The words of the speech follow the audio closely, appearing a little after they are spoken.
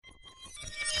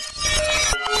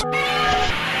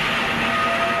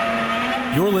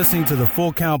You're listening to the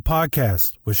Full Count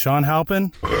Podcast with Shawn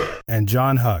Halpin and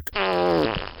Jon Huck.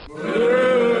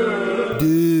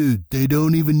 Dude, they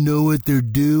don't even know what they're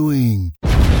doing.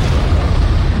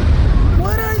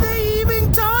 What are they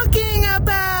even talking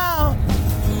about?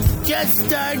 Just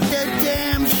start the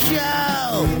damn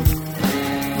show.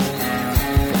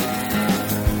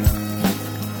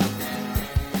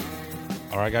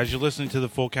 All right, guys, you're listening to the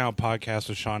Full Count Podcast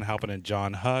with Shawn Halpin and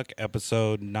Jon Huck,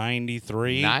 episode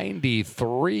 93.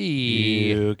 93.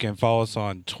 You can follow us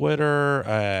on Twitter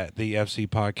at the FC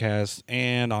Podcast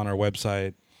and on our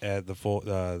website at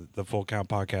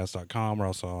thefullcountpodcast.com. We're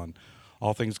also on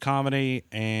All Things Comedy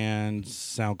and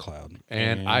SoundCloud.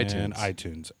 And iTunes.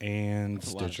 iTunes and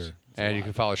Stitcher. And you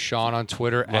can follow Shawn on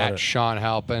Twitter at Shawn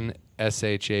Halpin,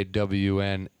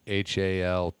 ShawnHalpin,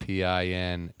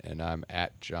 and I'm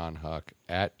at Jon Huck,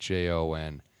 at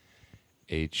JONHUCK.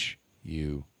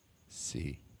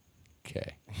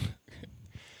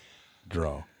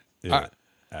 Draw.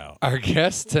 Our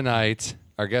guest tonight,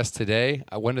 our guest today,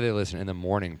 when do they listen? In the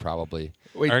morning, probably.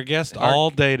 Wait, our guest all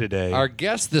day today. Our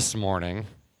guest this morning,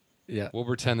 we'll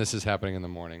pretend this is happening in the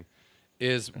morning,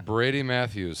 is Brady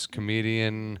Matthews,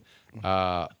 comedian,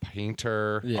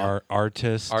 painter,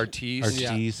 artist,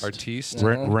 Renaissance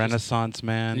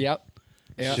man. Yep.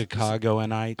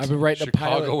 Chicagoanite. I've been writing a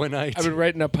pilot. Chicagoanite. I've been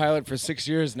writing a pilot for 6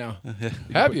 years now.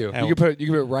 Have you? You can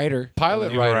put writer.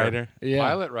 Pilot writer. Yeah.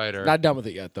 Pilot writer. Not done with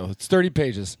it yet though. It's 30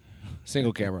 pages,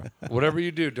 single camera. Whatever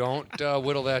you do, don't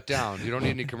whittle that down. You don't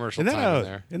need any commercial time in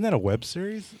there. Isn't that a web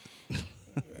series?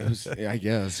 I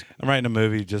guess. I'm writing a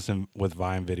movie just with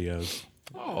Vine videos.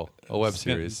 Oh, a web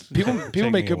series. People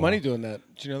make good money doing that.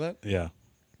 Did you know that? Yeah.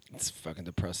 It's fucking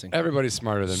depressing. Everybody's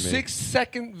smarter than me.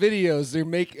 6-second videos.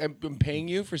 I'm paying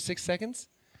you for 6 seconds.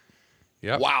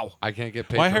 Yep. Wow. I can't get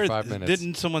paid for 5 minutes.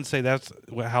 Didn't someone say that's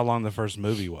how long the first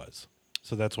movie was?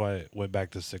 So that's why it went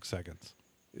back to 6 seconds.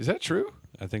 Is that true?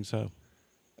 I think so.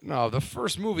 No, the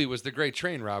first movie was The Great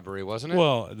Train Robbery, wasn't it?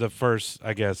 Well, the first,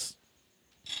 I guess,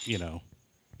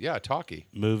 yeah, talkie.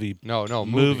 movie. No,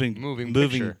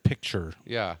 moving picture.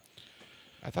 Yeah.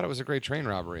 I thought it was A Great Train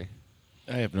Robbery.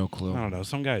 I have no clue. I don't know.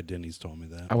 Some guy at Denny's told me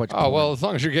that. Well, as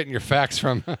long as you're getting your facts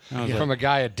from a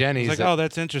guy at Denny's. He's like,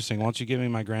 that's interesting. Why don't you give me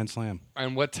my Grand Slam?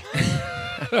 And what?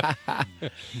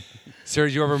 Sir,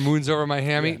 did you ever moons over my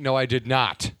hammy? Yeah. No, I did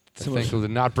not. Thank you.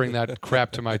 Did not bring that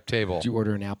crap to my table. Did you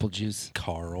order an apple juice?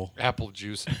 Carl. Apple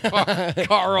juice.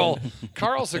 Carl.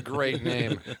 Carl's a great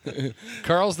name.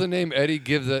 Carl's the name Eddie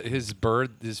give his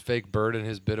fake bird, in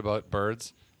his bit about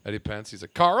birds. Eddie Pence. He's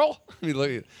like, Carl?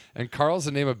 And Carl's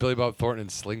the name of Billy Bob Thornton in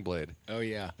Sling Blade. Oh,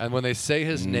 yeah. And when they say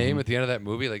his name at the end of that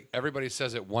movie, like everybody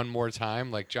says it one more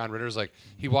time. Like John Ritter's like,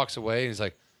 he walks away and he's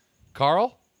like,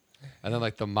 Carl? And then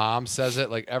like the mom says it.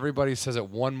 Like everybody says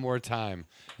it one more time.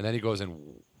 And then he goes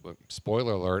and,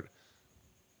 spoiler alert,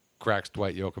 cracks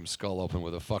Dwight Yoakam's skull open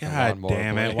with a fucking lawnmower. God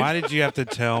damn it. Why did you have to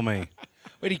tell me?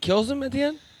 Wait, he kills him at the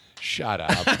end? Shut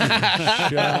up.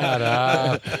 Shut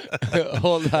up.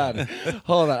 Hold on.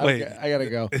 Wait. Okay, I gotta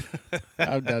go.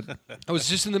 I'm done. I was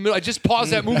just in the middle. I just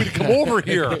paused that movie to come over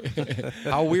here.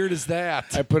 How weird is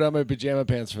that? I put on my pajama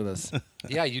pants for this.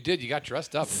 Yeah, you did. You got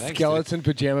dressed up. Thanks, Skeleton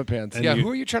pajama pants. Yeah, who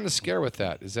are you trying to scare with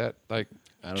that? Is that like...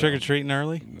 Trick-or-treating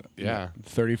early? Yeah.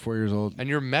 34 years old. And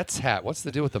your Mets hat. What's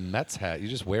the deal with the Mets hat? You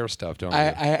just wear stuff, don't you?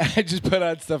 I just put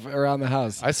on stuff around the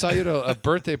house. I saw you at a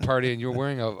birthday party, and you were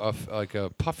wearing a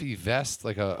puffy vest,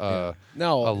 like a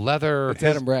leather. It's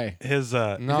Adam Bray. His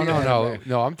No.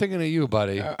 I'm thinking of you,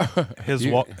 buddy.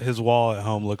 his wall at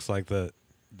home looks like the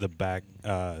back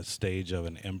stage of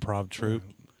an improv troupe.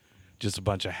 Just a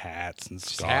bunch of hats and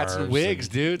scarves. Hats and wigs,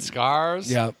 dude.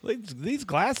 Scarves. Yeah. These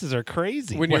glasses are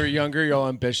crazy. When you're younger, you're all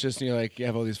ambitious, and you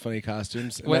have all these funny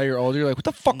costumes. And now you're older, you're like, what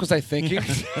the fuck was I thinking?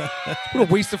 What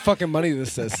a waste of fucking money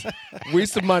this is.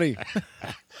 Waste of money.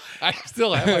 I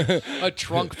still have like a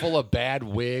trunk full of bad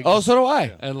wigs. Oh, so do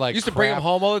I. And like, used to bring them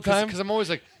home all the time. Because I'm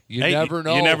always like, you never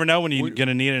know. You never know when you're going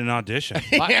to need an audition.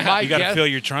 You got to fill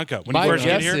your trunk up. When my you first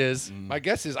guess get here, my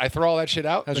guess is I throw all that shit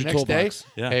out the next day.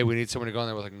 Yeah. Hey, we need someone to go in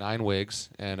there with like 9 wigs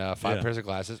and 5 pairs of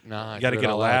glasses. Nah, you got to get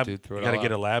a lab. You got to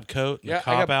get a lab coat, and a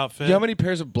cop outfit. You know how many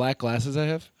pairs of black glasses I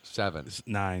have? 7.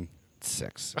 9.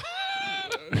 6.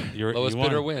 Lowest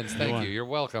bidder wins. Thank you. You're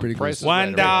welcome. Pretty Price is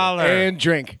 $1 right, and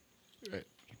drink.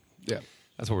 Yeah.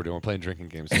 That's what we're doing. We're playing drinking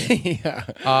games.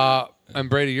 Yeah. And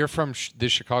Brady, you're from the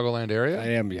Chicagoland area?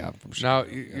 I am, yeah. From Chicago.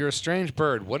 Now, you're a strange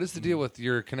bird. What is the deal with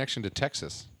your connection to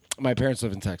Texas? My parents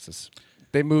live in Texas.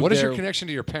 They moved What is there. your connection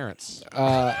to your parents?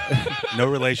 No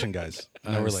relation, guys.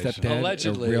 No relation. Stepdad,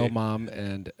 Allegedly. a real mom,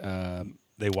 and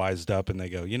They wised up and they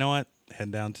go, you know what?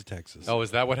 head down to Texas. Oh,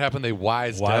 is that what happened? They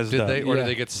wised up, did they? Or did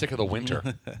they get sick of the winter?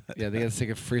 Yeah, they got sick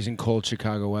of freezing cold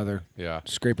Chicago weather. Yeah.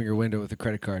 Scraping your window with a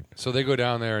credit card. So they go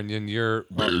down there, and then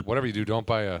whatever you do, don't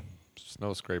buy a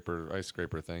snow scraper, ice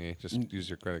scraper thingy. Just use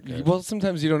your credit card. Well,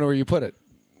 sometimes you don't know where you put it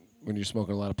when you're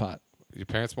smoking a lot of pot. Your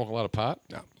parents smoke a lot of pot?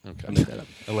 No. Okay. I made that up.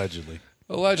 Allegedly.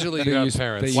 Allegedly, you have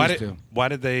parents. Why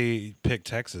did they pick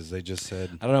Texas? They just said.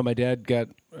 I don't know. My dad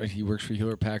he works for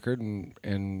Hewlett Packard,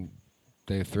 and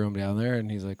they threw him down there, and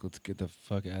he's like, "Let's get the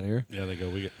fuck out of here." Yeah, they go.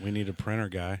 We need a printer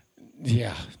guy.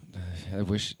 Yeah, I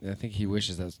think he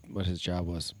wishes that's what his job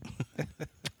was.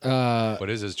 What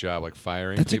is his job? Like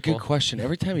firing That's people? a good question.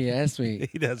 Every time he asks me,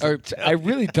 He doesn't I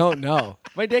really don't know.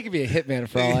 My dad could be a hitman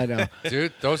for all I know.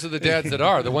 Dude, those are the dads that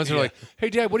are. The ones that are like, hey,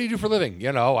 Dad, what do you do for a living?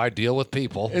 You know, I deal with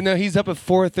people. And then he's up at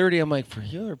 4:30. I'm like, for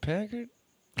Hewlett Packard?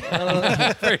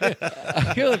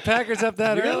 Hewlett Packard's up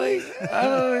that early? I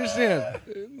don't understand.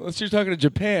 Unless you're talking to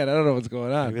Japan, I don't know what's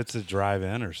going on. Maybe it's a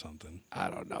drive-in or something. I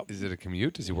don't know. Is it a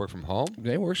commute? Does he work from home?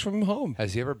 He works from home.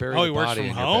 Has he ever buried Oh, a he works body from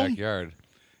in home? your backyard?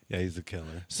 Yeah, he's a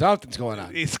killer. Something's going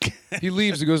on. He's He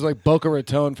leaves and goes to like Boca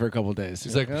Raton for a couple days.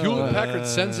 He's like, "Oh, Hewlett Packard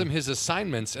sends him his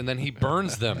assignments, and then he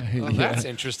burns them. Well, that's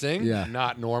interesting. Yeah.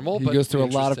 Not normal, He but goes through a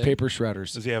lot of interesting. paper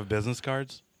shredders. Does he have business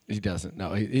cards? He doesn't.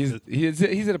 No, he's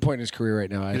at a point in his career right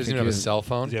now. He doesn't even have a cell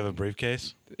phone. Does he have a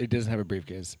briefcase? He doesn't have a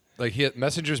briefcase. Like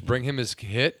messengers bring him his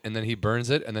hit, and then he burns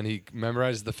it, and then he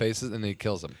memorizes the faces, and then he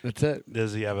kills them. That's it.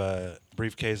 Does he have a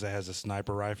briefcase that has a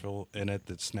sniper rifle in it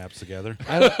that snaps together?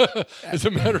 As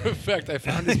a matter of fact, I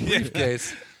found his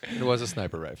briefcase. It was a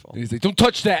sniper rifle. He's like, don't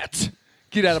touch that.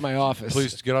 Get out of my office.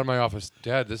 Please get out of my office,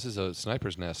 Dad. This is a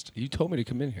sniper's nest. You told me to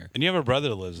come in here. And you have a brother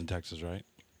that lives in Texas, right?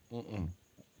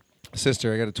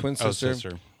 Sister. I got a twin sister. Oh,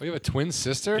 sister. Oh, you have a twin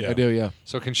sister? Yeah. I do, yeah.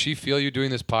 So can she feel you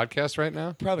doing this podcast right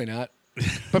now? Probably not.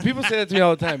 But people say that to me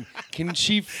all the time. Can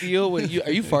she feel when you...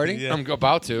 Are you farting? Yeah. I'm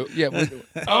about to. Yeah.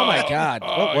 Oh, my God.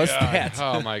 What was that?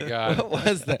 Oh, my God. What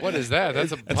was that? What is that?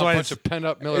 That's a why bunch of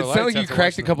pent-up Miller It Lights. sounded like you after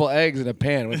cracked a watching couple eggs in a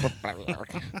pan.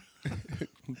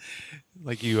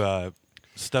 Like you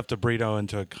stuffed a burrito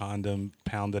into a condom,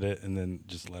 pounded it, and then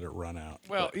just let it run out.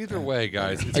 Well, either way,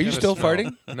 guys. it's Are you gonna still snow.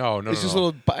 farting? No. It's just a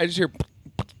little... I just hear...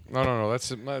 No. That's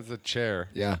the chair.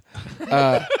 Yeah.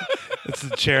 It's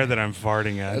the chair that I'm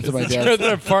farting at. That's what my The chair dad... that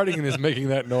I'm farting in is making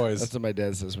that noise. That's what my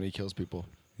dad says when he kills people.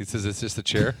 He says it's just the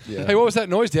chair. Yeah. Hey, what was that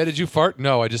noise, Dad? Did you fart?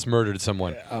 No, I just murdered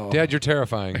someone. Oh. Dad, you're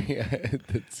terrifying. Yeah,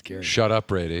 that's scary. Shut up,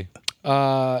 Brady.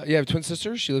 Yeah, I have a twin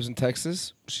sister. She lives in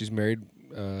Texas. She's married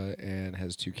and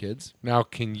has 2 kids. Now,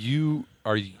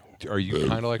 are you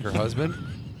kind of like her husband?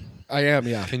 I am,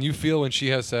 yeah. Can you feel when she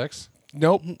has sex?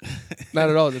 Nope, not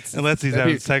at all. That's, Unless he's that'd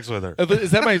having be- sex with her. Is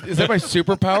that my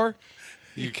superpower?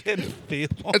 You can feel.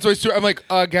 That's my I'm like,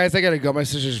 guys, I gotta go. My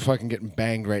sister's fucking getting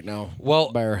banged right now.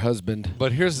 Well- by her husband.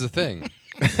 But here's the thing.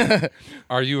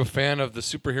 Are you a fan of the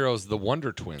superheroes, the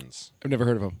Wonder Twins? I've never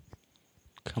heard of him.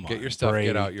 Come on. Get your stuff. Brady.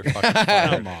 Get out. You're fucking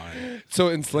Come on. So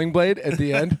in Sling Blade, at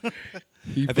the end,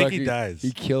 I think he dies.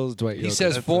 He kills Dwight. He Yoakam.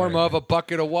 says That's form right. of a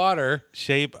bucket of water,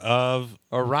 Shape of.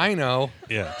 a rhino.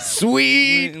 Yeah.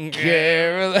 "Sweet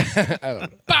Caroline." I don't know.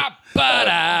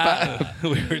 Ba-ba-da.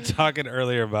 We were talking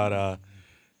earlier about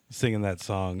singing that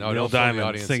song. No, Neil don't fill the Diamond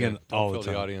audience singing in. Don't all fill the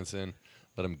time. the audience in.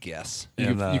 Let them guess. You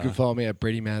And, can follow me at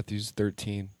Brady Matthews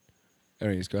 13.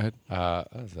 Anyways, go ahead.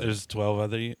 There's 12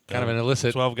 other. Kind of an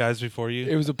illicit. 12 guys before you.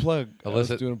 It was a plug. I was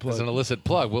Illicit. doing a plug. It's an illicit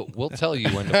plug. We'll tell you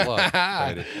when to plug.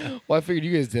 Brady. Well, I figured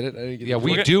you guys did it. I didn't get Yeah, the-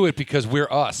 we do it because we're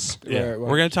us. Yeah. Right.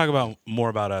 We're going to talk about more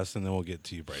about us, and then we'll get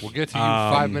to you, Brady. We'll get to you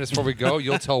 5 minutes before we go.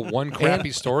 You'll tell one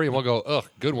crappy story, and we'll go, ugh,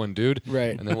 good one, dude.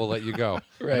 Right. And then we'll let you go.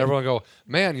 Right. And everyone will go,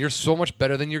 man, you're so much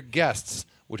better than your guests,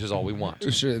 which is all we want.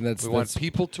 Sure, and We want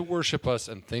people to worship us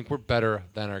and think we're better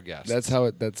than our guests. that's how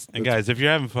it. That's And guys, if you're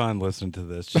having fun listening to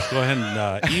this, just go ahead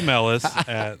and email us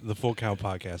at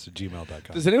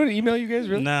thefullcountpodcast@gmail.com. Does anyone email you guys?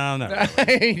 Really? No, not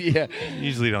really. Yeah.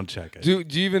 Usually don't check it. Do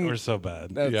you even? We're so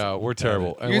bad. That's- yeah, we're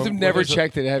terrible. You guys have never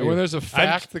checked it, have and you? when there's a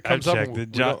fact that comes I've up,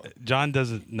 checked it. John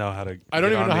doesn't know how to. I don't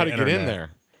get even on know how the to get in internet. there.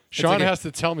 Sean like a- has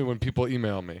to tell me when people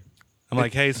email me. I'm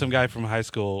like, hey, some guy from high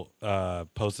school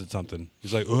posted something.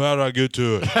 He's like, how do I get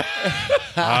to it?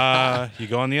 You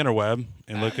go on the interweb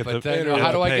and look at But the. then, at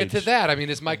how the do I get to page. that? I mean,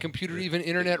 is my computer even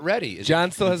internet ready?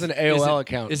 John still has an AOL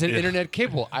account. Is it internet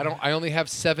capable? I only have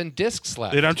 7 discs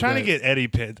left. Dude, I'm trying to Right. get Eddie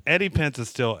Pence. Eddie Pence is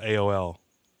still AOL.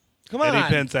 Come on. Eddie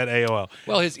Pence at AOL.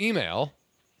 Well, his email.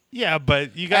 Yeah,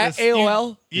 but you got At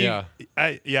AOL? Yeah.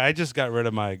 I just got rid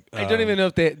of my. I don't even know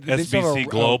if they still have SBC a-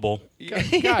 Global.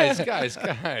 guys. Check You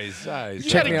me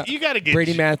gotta- out. you got to get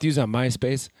Brady Matthews on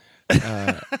MySpace.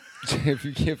 If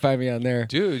you can't find me on there,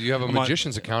 Dude, you have a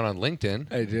magician's account on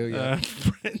LinkedIn. I do. Yeah.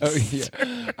 Oh,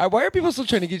 yeah. Why are people still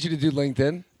trying to get you to do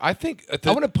LinkedIn? I think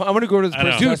I want to go to this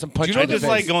person's house and punch I him in the just face.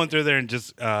 like going through there and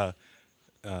just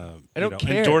don't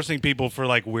care. endorsing people for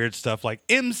like weird stuff like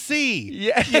MC.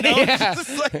 Yeah. You know? Yeah.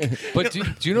 Just like, But do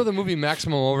you know the movie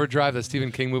Maximum Overdrive, the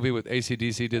Stephen King movie with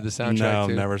AC/DC did the soundtrack no,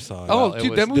 to? never saw it. Oh, Well, it dude,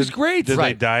 was- that movie's great. Did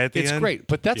they die at the It's end? great,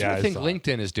 but that's Yeah, what I think saw it.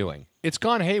 LinkedIn is doing. It's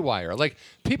gone haywire. Like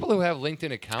people who have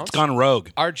LinkedIn accounts It's gone rogue.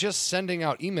 are just sending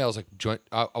out emails like,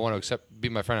 I want to be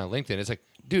my friend on LinkedIn. It's like,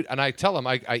 dude, and I tell them,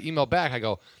 I email back, I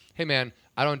go, hey man,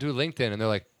 I don't do LinkedIn, and they're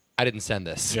like, I didn't send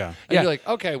this. Yeah. And Yeah. you're like,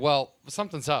 okay, well,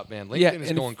 something's up, man. LinkedIn Yeah, is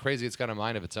and going crazy. It's got a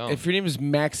mind of its own. If your name is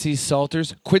Maxie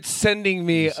Salters, quit sending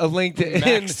me a LinkedIn.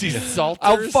 Maxie Salters?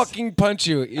 I'll fucking punch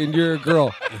you, and you're a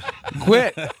girl.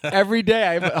 Quit every day.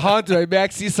 I'm haunted by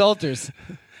Maxie Salters.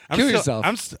 Kill yourself.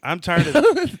 I'm tired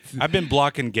of. I've been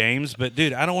blocking games, but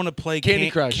dude, I don't want to play Candy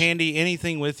Crush. Candy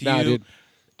anything with you. Nah, dude.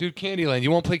 Dude, Candyland.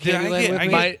 You won't play Dude, Candyland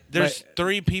with me? there's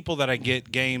 3 people that I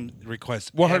get game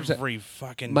requests 100%. every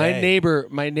fucking My day.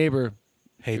 neighbor.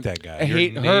 Hate that guy. I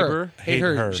hate Your her. neighbor? Hate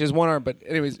her. She has one arm, but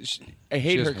anyways, I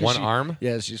hate She her. has 'cause one arm?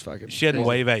 Yeah, she's fucking. She hadn't crazy.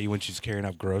 wave at you when she's carrying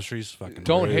up groceries. Fucking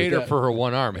Don't rude. hate her Yeah. for her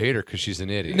one arm. Hate her because she's an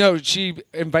idiot. No, she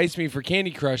invites me for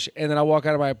Candy Crush, and then I walk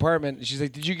out of my apartment, and she's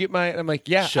like, "Did you get my?" And I'm like,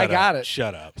 "Yeah, Shut I got up. it."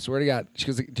 Shut up. Swear to God. She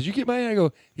goes, "Did you get mine?" I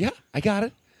go, "Yeah, I got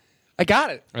it. I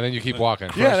got it." And then you keep walking.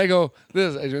 Yeah, and I go,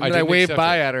 "This," and then I didn't wave accept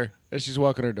by it. at her as she's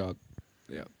walking her dog.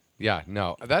 Yeah. Yeah,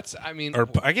 no. That's, I mean. Or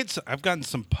I've gotten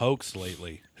some pokes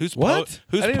lately. Who's What?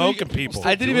 Who's I didn't poking even- people?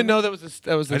 I didn't even know that was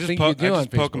the I thing just you do I on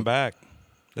just poke Facebook. them back.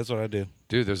 That's what I do.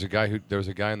 Dude, there was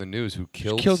a guy in the news who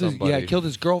killed Killed somebody.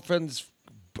 his girlfriend's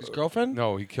girlfriend.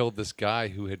 No, he killed this guy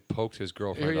who had poked his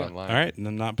girlfriend Here you go. online. All right, and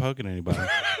I'm not poking anybody.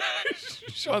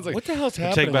 Sean's like, What the hell's I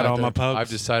happening? take back out all there? my pokes. I've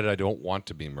decided I don't want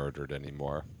to be murdered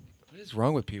anymore. What is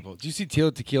wrong with people? Do you see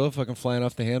Tequila fucking flying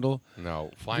off the handle? No,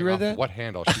 flying read off that? what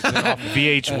handle? She's been off.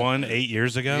 VH1 8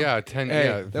 years ago. Yeah, 10. Hey,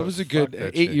 yeah, that was a fuck good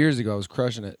that 8 shit. years ago. I was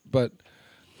crushing it, but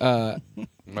My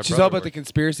she's brother all about the worked-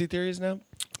 conspiracy theories now.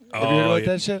 Have you Oh, heard about yeah.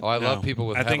 that shit? Oh, I love No. people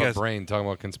with I think have a I- brain talking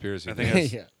about conspiracy. I think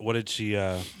theories. that's, Yeah. what did she?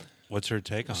 What's her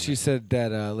take on She it? said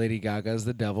that Lady Gaga is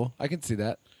the devil. I can see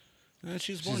that. She's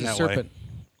She's born a that serpent. way.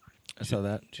 I saw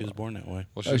that. She was born that way.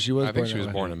 Well, Oh, she was I think born she that was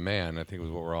way. born a man. I think was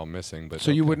what we're all missing. But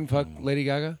So you okay. wouldn't fuck Lady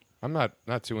Gaga? I'm not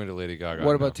too into Lady Gaga.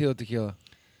 What no. about Tequila?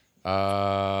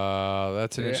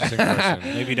 That's an interesting question.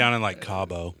 Maybe down in like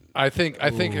Cabo. I think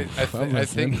I'm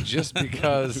listening. just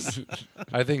because,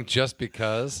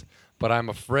 but I'm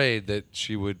afraid that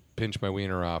she would pinch my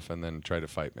wiener off and then try to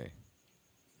fight me.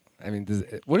 I mean,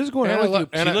 what is going And on I with lo- you?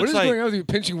 and I- What looks is like- going on with you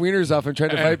pinching wieners off and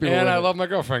trying to fight people? And with I it? love my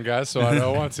girlfriend, guys, so I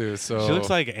don't want to. So She looks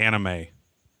like anime.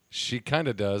 she kind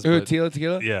of does. Ooh, But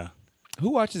Tequila? Yeah. Who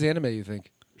watches anime, you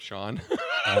think? Sean,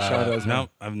 Shawn does, no,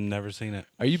 I've never seen it.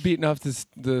 Are you beating off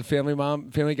the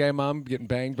Family Guy mom getting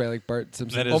banged by like Bart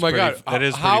Simpson? That is oh my pretty- god, that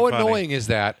is how pretty funny. annoying is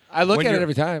that? I look when at it you're-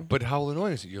 every time. But how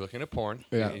annoying is it? You're looking at porn,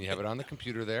 Yeah. and you have it on the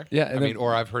computer there. Yeah, I and mean, then-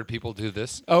 or I've heard people do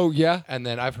this. Oh yeah. And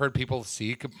then I've heard people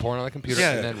see porn on the computer,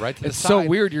 Yeah. and then right to the It's side. so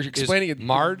weird. You're is explaining it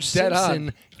Marge dead on.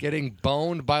 Simpson getting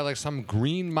boned by like some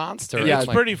green monster. Yeah, It's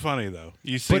like, pretty funny though.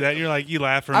 You see But- that, you're like, you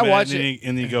laugh for a I minute, watch and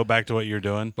then you go back to what you're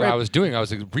doing. What I was doing, I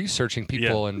was like, researching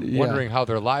people Yeah. and Yeah. wondering how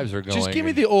their lives are going. Just give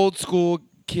me and the old school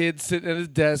kid sitting at his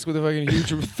desk with a fucking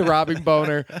huge throbbing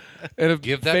boner and a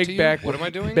Give that fake to you? back. What am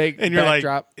I doing? And you're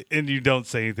backdrop. like, and you don't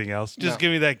say anything else. Just No.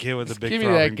 give me that kid with the big. Give me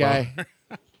that throbbing guy.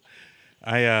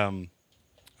 boner.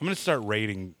 I'm gonna start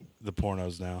rating the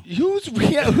pornos now. Who's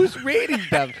rating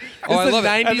them? Oh, I love it.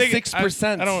 I Ninety think six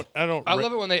percent. I don't. I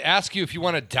love it when they ask you if you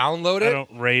want to download I it.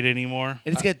 don't rate anymore.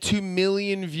 And it's got 2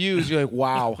 million views. You're like,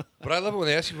 wow. But I love it when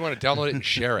they ask you if you want to download it and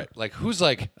share it. Like, who's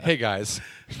like, hey guys,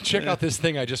 check out this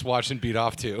thing I just watched and beat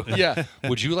off to. Yeah.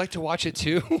 Would you like to watch it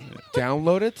too?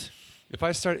 Download it. If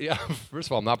I start, yeah. First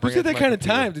of all, I'm not Who's bringing got it that to my kind of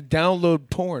time computer. to download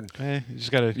porn? You just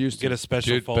gotta Used to. get a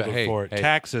special Dude, but folder hey, for it. hey.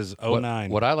 Taxes What, 09.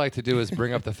 what I like to do is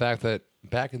bring up the fact that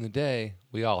back in the day,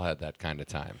 we all had that kind of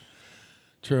time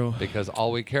True. because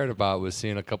all we cared about was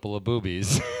seeing a couple of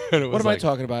boobies. And it was What am like, I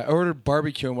talking about? I ordered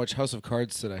barbecue and watched House of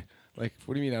Cards today. Like,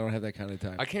 what do you mean I don't have that kind of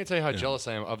time? I can't tell you how jealous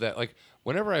I am of that. Like,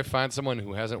 whenever I find someone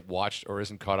who hasn't watched or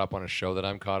isn't caught up on a show that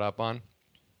I'm caught up on,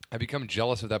 I become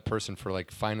jealous of that person for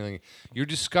like finally. You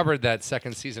discovered that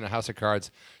second season of House of Cards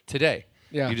today.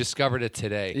 Yeah. You discovered it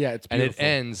today. Yeah, it's and it beautiful.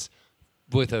 ends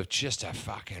with just a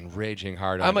fucking raging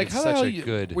hard on. I'm like, it's how the such hell a you?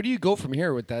 good. Where do you go from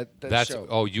here with that That's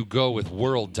show? you go with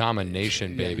world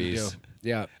domination, Yeah, you babies. do.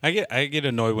 Yeah. I get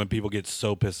annoyed when people get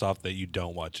so pissed off that you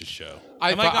don't watch a show.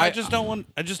 I I'm like, fi- I just don't want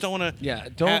to. Yeah,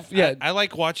 don't- yeah. I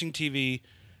like watching TV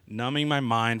numbing my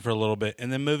mind for a little bit,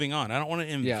 and then moving on. I don't want to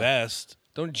invest.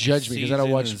 Don't judge me because I don't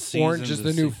watch Orange is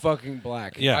the New Fucking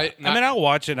Black. Yeah. I mean, I'll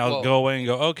watch it and I'll go away and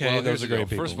go, okay, those are great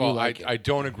people. First of all, I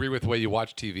don't agree with the way you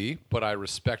watch TV, but I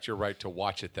respect your right to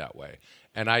watch it that way.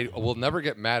 And I will never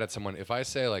get mad at someone if I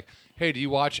say, like, hey, do you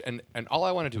watch? And all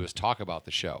I want to do is talk about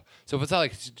the show. So if it's not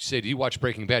like, say, do you watch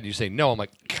Breaking Bad? And you say, no. I'm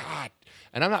like, God.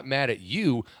 And I'm not mad at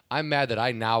you. I'm mad that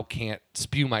I now can't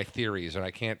spew my theories or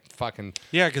I can't fucking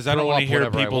because I don't want to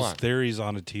hear people's theories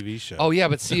on a TV show. Oh, yeah,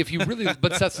 but see, if you really –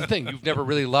 but that's the thing. You've never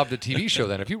really loved a TV show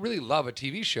then. If you really love a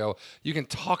TV show, you can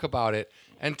talk about it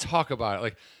and talk about it.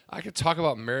 Like, I could talk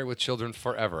about Married with Children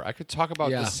forever. I could talk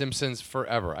about The Simpsons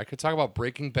forever. I could talk about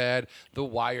Breaking Bad, The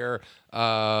Wire,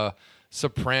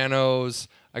 Sopranos.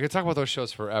 I could talk about those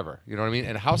shows forever. You know what I mean?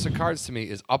 And House of Cards to me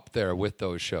is up there with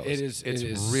those shows.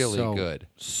 It's really good.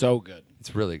 So good.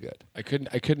 It's really good. I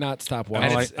could not stop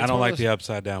watching. I don't like the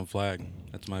upside down flag.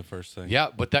 That's my first thing. Yeah,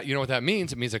 but that, you know what that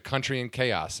means? It means a country in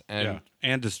chaos and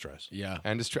distress. Yeah,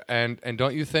 and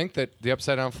don't you think that the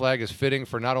upside down flag is fitting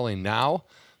for not only now,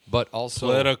 but also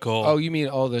political? Oh, you mean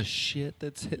all the shit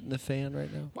that's hitting the fan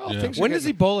right now? Well, when does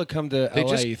Ebola come to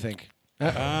LA? You think?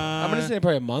 I'm gonna say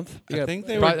probably a month. I think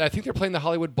they're playing the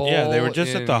Hollywood Bowl. Yeah, they were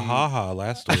just at the Ha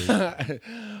last week.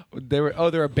 They're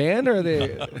a band, or are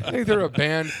they? I think they're a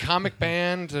band, comic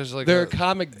band. They're a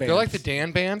comic band. They're like the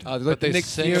Dan Band, but they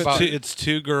sing about. It's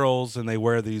two girls, and they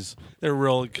wear these. They're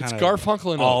real kind of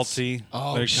Garfunkel and alty.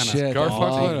 Oh shit,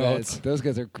 Garfunkel and Oates. Those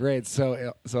guys are great.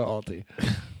 So alty.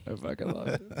 I fucking love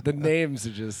it. The names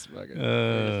are just fucking.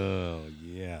 Oh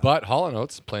yeah. But Hall &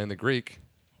 Oates playing the Greek.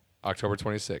 October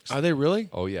 26th. Are they really?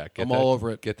 Oh, yeah. I'm all over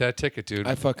it. Get that ticket, dude.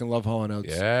 I fucking love Hall & Oates.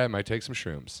 Yeah, I might take some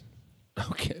shrooms.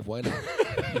 Okay, why not?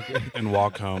 And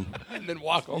walk home. And then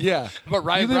walk home. Yeah. But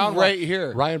Ryan you Brown. Live right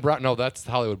here. Ryan Brown. No, that's the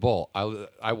Hollywood Bowl.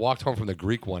 I walked home from the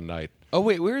Greek one night. Oh,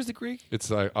 wait. Where is the Greek? It's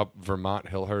like up Vermont,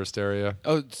 Hillhurst area.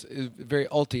 Oh, it's a very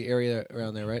alty area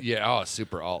around there, right? Yeah. Oh,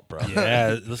 super alt, bro.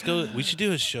 Yeah. Let's go. We should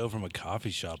do a show from a coffee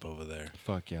shop over there.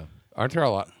 Fuck yeah. Aren't there a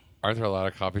lot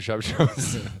of coffee shop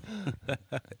shows?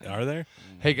 Are there?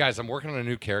 Hey, guys, I'm working on a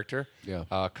new character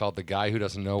called The Guy Who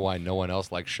Doesn't Know Why No One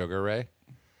Else Likes Sugar Ray.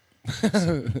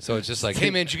 So it's just like, hey,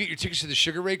 man, did you get your tickets to the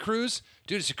Sugar Ray cruise?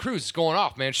 Dude, it's a cruise. It's going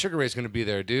off, man. Sugar Ray's going to be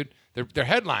there, dude. They're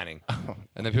headlining.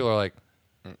 And then people are like,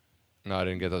 no, I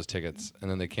didn't get those tickets.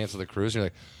 And then they cancel the cruise. And you're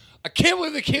like, I can't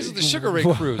believe they canceled the Sugar Ray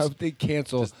cruise. How'd they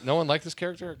cancel? Does no one like this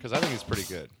character? Because I think he's pretty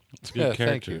good. It's a good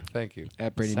character. Thank you.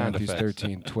 At Brady Sound Matthews effects.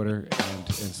 13, Twitter and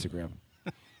Instagram.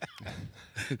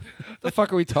 The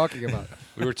fuck are we talking about?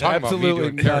 We were talking about me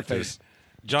doing characters.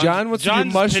 John wants to do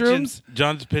mushrooms?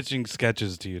 John's pitching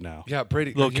sketches to you now. Yeah,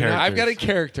 Brady. Little characters. I've got a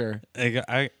character Dude,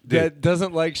 that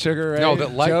doesn't like Sugar Ray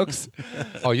jokes.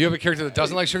 Oh, you have a character that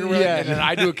doesn't like Sugar Ray? Yeah. And then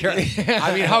I do a character.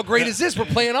 I mean, how great is this? We're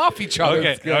playing off each other.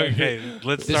 Okay.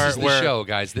 Let's This start is the where show,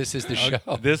 guys. This is the show.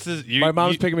 this is you. My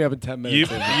mom's picking me up in 10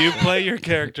 minutes. You play your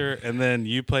character, and then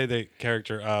you play the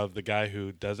character of the guy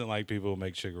who doesn't like people who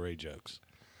make Sugar Ray jokes.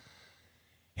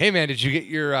 Hey, man, did you get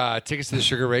your tickets to the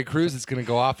Sugar Ray cruise? It's going to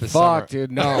go off this summer. Fuck,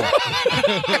 dude, no.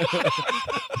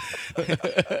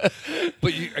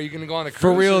 But are you going to go on the cruise?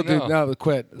 For real, or dude, no,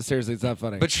 quit. Seriously, it's not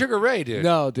funny. But Sugar Ray, dude.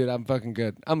 No, dude, I'm fucking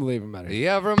good. I'm leaving, man.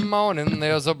 Every morning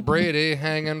there's a Brady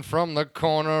hanging from the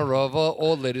corner of a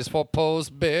old lady's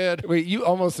four-post bed. Wait, you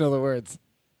almost know the words.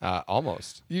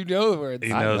 Almost. You know the words.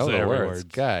 He I knows know the every words.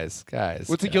 word. Guys.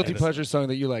 What's a guilty pleasure song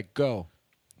that you like? Go.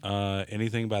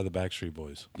 Anything by the Backstreet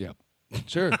Boys. Yep.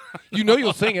 Sure. You know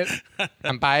you'll sing it.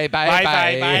 And bye.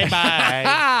 Yeah,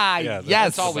 Yes.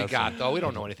 That's all we got, though. We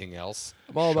don't know anything else.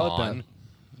 I'm all about Sean. that.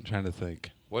 I'm trying to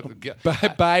think. What?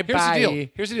 Bye.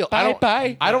 Here's the deal.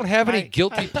 Bye. I don't have any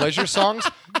guilty pleasure songs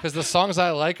because the songs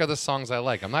I like are the songs I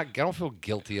like. I don't feel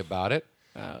guilty about it.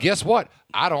 Guess what?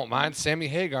 I don't mind Sammy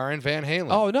Hagar and Van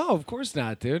Halen. Oh, no, of course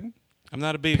not, dude. I'm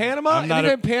not a big Panama?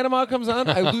 Anytime Panama comes on,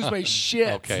 I lose my shit.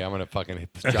 Okay, I'm going to fucking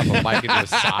drop a mic into a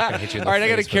sock and hit you in the face. All right, I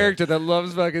got a with it. character that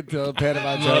loves fucking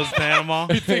Panama Loves jokes. Panama.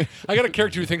 I got a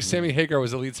character who thinks Sammy Hagar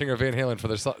was the lead singer of Van Halen for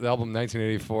the album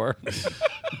 1984.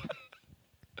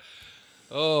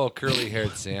 Oh,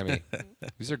 curly-haired Sammy.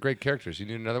 These are great characters. You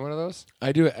need another one of those?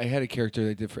 I do. I had a character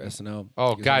I did for SNL.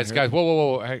 Oh, You guys. heard?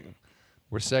 Whoa. Hey,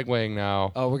 we're segueing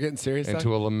now Oh, we're getting serious now?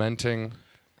 into a lamenting.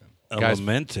 Guys,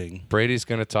 Lamenting. Brady's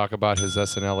going to talk about his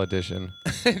SNL edition.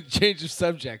 Change of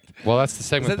subject. Well, that's the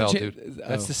segment, Is that Bell, the dude. cha-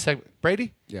 That's oh. the segment.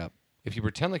 Brady, Yeah. if you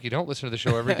pretend like you don't listen to the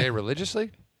show every day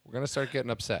religiously, we're going to start getting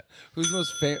upset. Who's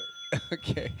most famous?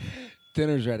 Okay.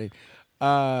 Dinner's ready.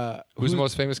 Who's the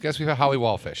most famous guest? We've had Howie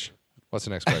Wallfish. What's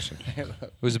the next question?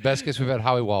 Who's the best guest? We've had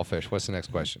Howie Wallfish. What's the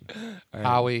next question?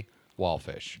 Howie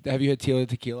Wallfish. Have you had Tila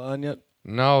Tequila on yet?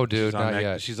 No, dude, not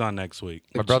yet. She's on next week.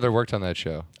 My brother worked on that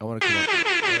show. I want to come up.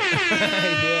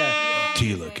 Yeah.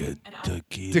 Tila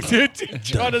tequila.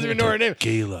 John doesn't even know her name.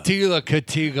 Tequila. Tila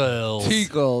Katigles.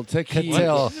 Teagle.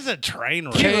 Tequila. This is a train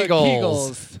wreck.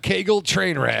 Kegels. Kegel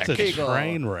train wreck. It's a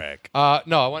train wreck. No,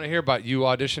 I want to hear about you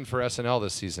auditioned for SNL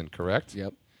this season, correct?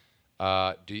 Yep.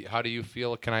 How do you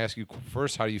feel? Can I ask you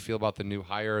first? How do you feel about the new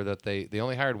hire that they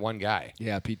only hired one guy?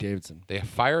 Yeah, Pete Davidson. They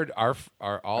fired our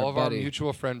buddy.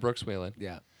 mutual friend Brooks Whalen.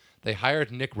 Yeah. They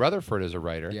hired Nick Rutherford as a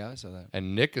writer. Yeah, I saw that.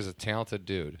 And Nick is a talented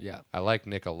dude. Yeah. I like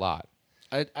Nick a lot.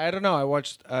 I don't know. I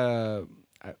watched. I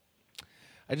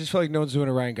just feel like no one's doing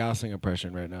a Ryan Gosling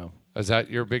impression right now. Is that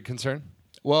your big concern?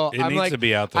 Well, It I'm needs like, to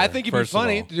be out there, I think it'd be first of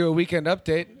funny all. to do a weekend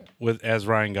update. As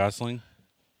Ryan Gosling.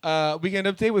 Weekend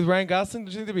update with Ryan Gosling.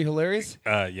 Do you think that'd be hilarious?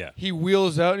 Yeah. He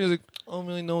wheels out and he's like, I don't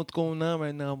really know what's going on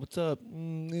right now. What's up?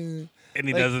 And he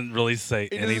Like, doesn't really say he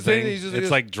doesn't anything. say anything, he's just-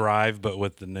 It's like Drive, but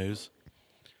with the news.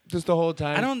 Just the whole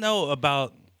time. I don't know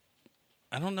about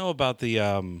the.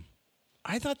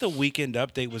 I thought the weekend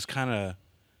update was kind of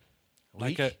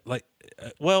like it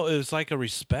was like a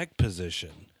respect position.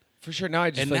 For sure. Now I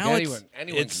just And feel now like it's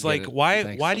anyone it's can like get it. why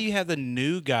Thanks. do you have the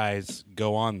new guys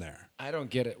go on there? I don't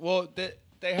get it. Well,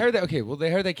 they heard that. Okay, well, they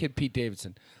heard that kid Pete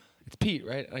Davidson. It's Pete,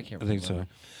 right? I can't remember. I think so.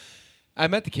 I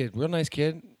met the kid. Real nice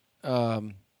kid.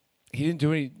 He didn't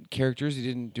do any characters. He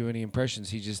didn't do any impressions.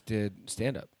 He just did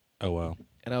stand-up. Oh wow.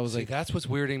 And I was See, like, that's what's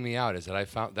weirding me out is that I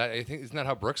found that I think isn't that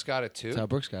how Brooks got it too? that's how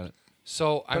Brooks got it.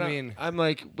 So But I mean, I'm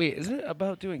like, wait, isn't it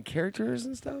about doing characters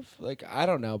and stuff? Like, I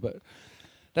don't know, but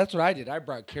that's what I did. I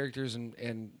brought characters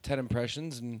and 10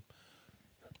 impressions, and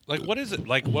Like what is it?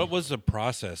 Like what was the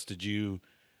process? Did you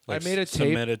like I made a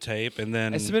submit a tape and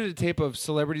then I submitted a tape of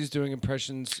celebrities doing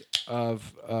impressions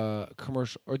of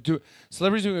commercial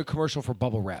celebrities doing a commercial for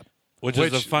bubble wrap. which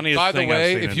is the funniest by the thing I've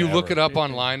way, seen if in you look ever. it up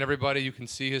online, everybody, you can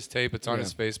see his tape. It's on Yeah.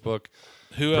 his Facebook.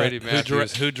 Brady Brady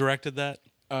Matthews. who directed that?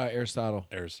 Aristotle.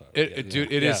 Aristotle.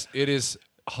 Dude, it Yeah. is. It is.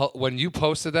 When you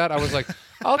posted that, I was like,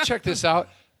 I'll check this out.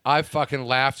 I fucking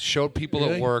laughed, showed people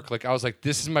Really? at work. Like I was like,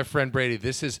 this is my friend Brady.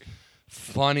 This is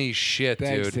funny shit,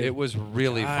 Thanks, dude. dude. It was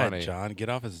really God, funny. John, get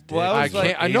off his dick. Well, I was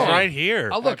like- I He's know. right here.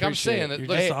 Oh, look, I'm appreciate saying it. that. You're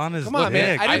Look, just on his Come on,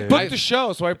 man. dick, I didn't dude. book the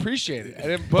show, so I appreciate it. I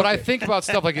didn't book but I it. think about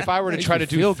stuff like if I were to Makes try me to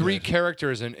do feel 3 good.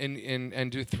 characters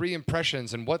and do 3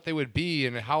 impressions and what they would be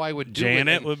and how I would do it.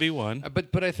 Janet and- would be one.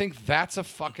 But I think that's a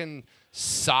fucking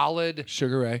solid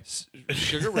Sugar Ray.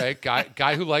 Sugar Ray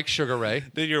guy who likes Sugar Ray.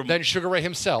 Then Sugar Ray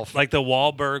himself. Like the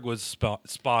Wahlberg was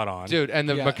spot on. Dude, and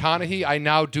the Yeah. McConaughey, I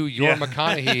now do your Yeah.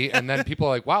 McConaughey, and then people are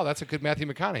like, wow, that's a good Matthew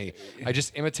McConaughey. I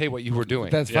just imitate what you were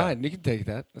doing. That's Yeah. fine. You can take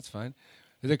that. That's fine.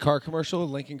 Is it a car commercial?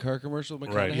 Lincoln car commercial?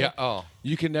 Right. McConaughey? yeah, oh.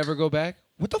 You can never go back?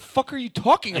 What the fuck are you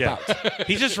talking Yeah. about?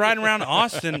 He's just riding around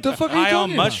Austin The fuck are you high on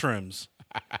talking about? mushrooms.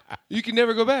 You can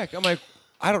never go back. I'm like,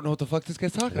 I don't know what the fuck this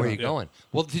guy's talking Where are about. you going?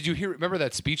 Well, did you remember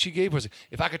that speech he gave? Was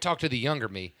if I could talk to the younger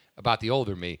me about the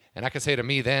older me, and I could say to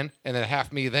me then, and then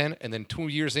half me then, and then 2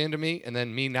 years into me, and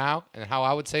then me now, and how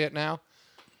I would say it now?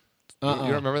 You don't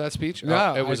remember that speech?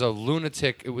 No, It was a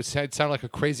lunatic. It sounded like a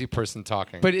crazy person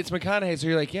talking. But it's McConaughey, so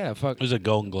you're like, yeah, fuck. Was it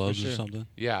Golden Globes For or sure. something?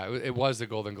 yeah, it was the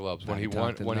Golden Globes when I he could won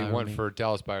talk to when he the won younger for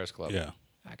Dallas Buyers Club. Yeah.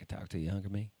 I could talk to a younger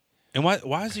me. And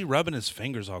why is he rubbing his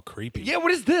fingers all creepy? Yeah,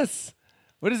 what is this?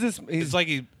 What is this? It's like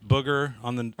he booger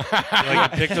on the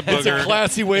like he picked a booger. It's a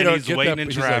classy way and to he's get waiting that- in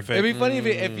he's like, traffic. It'd be funny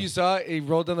if you saw it, he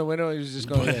rolled down the window and he was just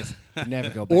going like this. Never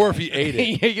go back. Or if he ate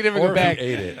it. he can never Or go if he back.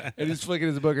 ate it. And he's flicking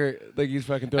his booger like he's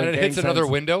fucking throwing And it gang hits another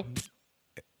signs. window.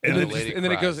 And, the then, lady and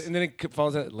then it cries. goes, and then it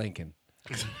falls at Lincoln.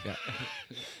 Yeah,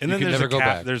 and then can there's never a go cow.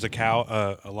 back. There's a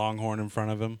cow, a longhorn in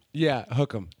front of him. yeah,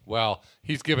 hook him. Well,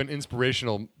 he's given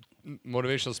inspirational,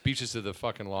 motivational speeches to the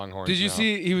fucking Longhorns. Did you now.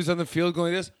 see he was on the field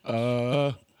going like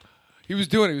this? He was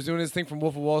doing it. He was doing his thing from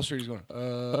Wolf of Wall Street. He's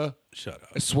going, Shut up.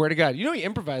 I swear to God. You know he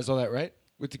improvised all that, right?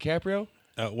 With DiCaprio?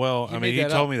 Well, He I made mean, he that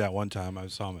told up. me that one time. I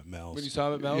saw him at Mel's. When you saw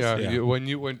him at Mel's? Yeah, Yeah.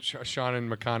 when Shawn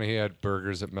and McConaughey had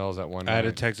burgers at Mel's that one I had a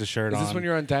night. Texas shirt Is on. this when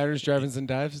you're on Diners, Drive-Ins, and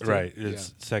Dives? too? Right.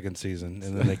 It's second season,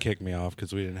 and then they kicked me off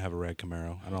because we didn't have a red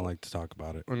Camaro. I don't like to talk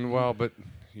about it. Well, but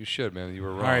you should, man. You were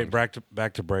wrong. All right,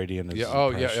 back to Brady and his Yeah, oh,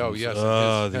 yeah, impressions. oh, yes,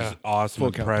 Oh, yes, these yeah. awesome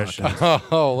Full count impressions.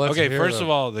 Oh, let's Okay, hear first them. of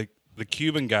all, the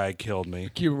Cuban guy killed me.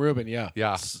 Cuban Reuben, yeah.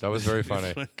 Yeah, that was very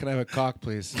funny. Can I have a cock,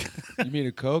 please? You mean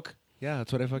a Coke? Yeah,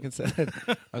 that's what I fucking said.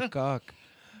 A cock.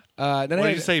 Then What I did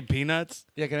had, you say? Peanuts?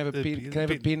 Yeah, can I have a The can I have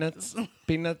a peanuts?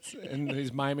 Peanuts, and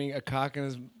he's miming a cock in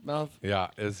his mouth. Yeah,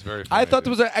 it's very funny. I thought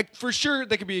there dude. was for sure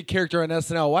that could be a character on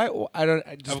SNL. Why? I don't.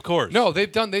 I just, Of course. No, they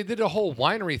did a whole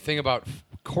winery thing about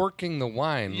corking the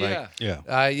wine. Yeah.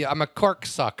 I'm a cork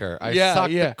sucker. I Yeah,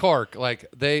 suck yeah. the cork. Like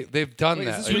they've done Wait,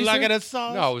 that. is this Like, what he like said? it a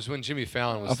sauce? no, it was when Jimmy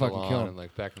Fallon was I'll still fucking kill on, him. and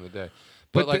like back in the day.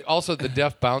 But But like also the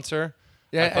deaf bouncer.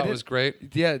 Yeah, I thought did- was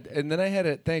great. Yeah, and then I had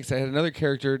I had another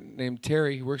character named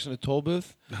Terry. He works in a toll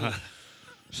booth.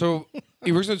 So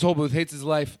he works in a toll booth, hates his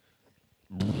life.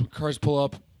 Cars pull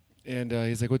up, and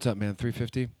he's like, "What's up, man?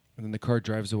 350." And then the car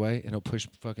drives away, and he'll push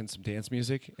fucking some dance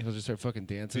music, and he'll just start fucking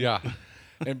dancing. Yeah.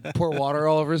 And pour water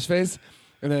all over his face.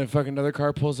 And then a fucking another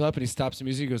car pulls up, and he stops the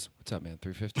music. He goes, "What's up, man?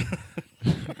 350."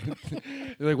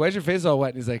 They're like, "Why's your face all wet?"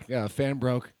 And he's like, "Yeah, fan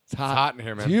broke. It's hot. in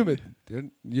here, man. It's humid, dude."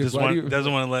 Doesn't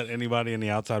want to let anybody in the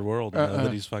outside world know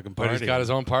that he's fucking partying. But he's got his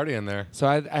own party in there. So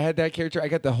I had that character. I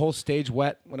got the whole stage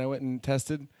wet when I went and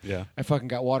tested. Yeah. I fucking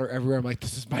got water everywhere. I'm like,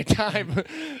 this is my time.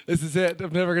 This is it.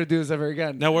 I'm never gonna do this ever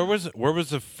again. Now, where was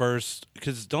the first?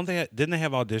 Because didn't they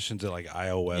have auditions at like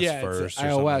iOS yeah, first it's or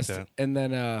something like iOS, that? and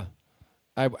then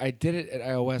I did it at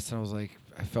iOS, and I was like,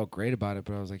 I felt great about it,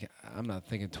 but I was like, I'm not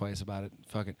thinking twice about it.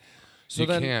 Fucking. So You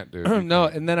then, can't, dude. You no,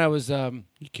 can't. and then I was You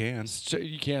can,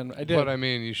 you can. I did, But I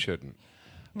mean, you shouldn't.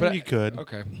 but you could.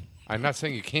 Okay. I'm not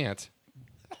saying you can't.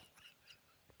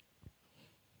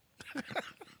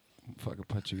 Fucking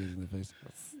punch you guys in the face.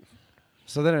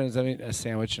 So then I was having a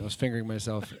sandwich and I was fingering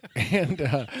myself, and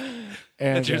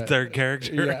That's your third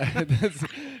character. Yeah,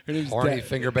 her name's Horny Da-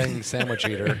 finger banging sandwich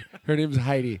eater. Her name's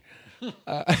Heidi.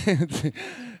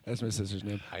 That's my sister's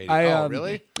name. Heidi. I,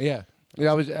 Really? Yeah.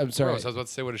 Yeah. I'm sorry. Gross. I was about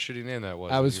to say what a shitty name that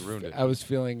was. I was You ruined it. I was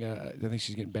feeling. I think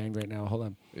she's getting banged right now. Hold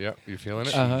on. Yep. You feeling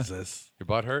it? Jesus. Your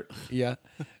butt hurt? Yeah.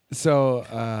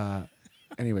 So,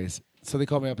 anyways, so they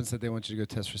called me up and said they want you to go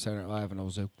test for Saturday Night Live, and I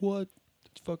was like, "What?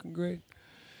 That's fucking great."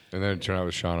 And then it turned out it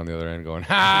was Shawn on the other end going,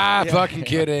 ha, fucking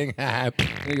kidding. And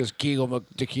he goes, "Kegel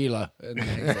tequila." And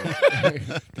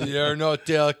You're no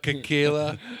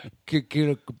tequila.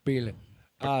 Tequila.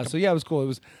 So yeah, it was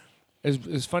cool. It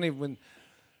was funny when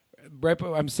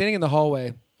I'm standing in the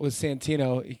hallway with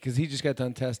Santino because he just got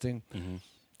done testing,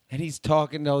 and he's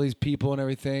talking to all these people and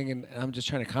everything, and I'm just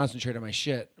trying to concentrate on my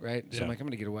shit, right? So Yeah. I'm like, I'm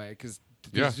gonna get away because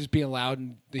Yeah. he's just being loud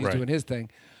and he's Right. doing his thing.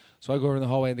 So I go over in the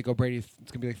hallway and they go, "Brady,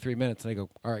 it's gonna be like 3 minutes," and I go,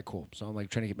 "All right, cool." So I'm like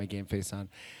trying to get my game face on.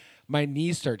 My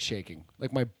knees start shaking,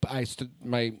 like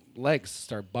my legs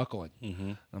start buckling.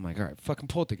 I'm like, "All right, fucking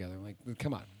pull it together." I'm like,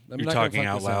 "Come on." I'm You're not gonna talking fuck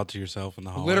out this loud up. to yourself in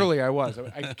the hallway. Literally, I was.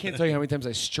 I can't tell you how many times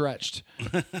I stretched.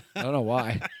 I don't know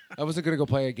why. I wasn't gonna go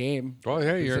play a game. Well,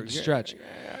 yeah, It was you're like a stretch.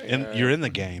 And you're in the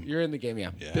game. You're in the game,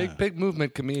 yeah. Yeah. Big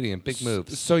movement comedian. Big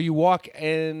moves. So you walk,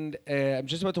 and I'm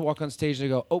just about to walk on stage, and I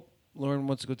go, "Oh, Lauren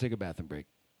wants to go take a bathroom break."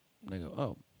 And I go,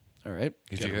 "Oh, all right."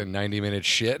 Did you get a 90-minute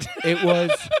shit? It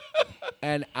was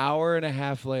an hour and a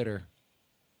half later.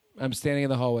 I'm standing in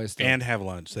the hallway still. And have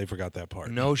lunch. They forgot that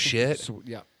part. No shit. So,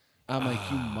 yeah. I'm like,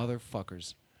 "You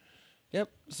motherfuckers."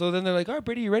 Yep. So then they're like, "All right,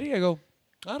 Brady, you ready?" I go,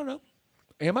 "I don't know.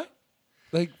 Am I?"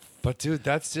 Like, But, dude,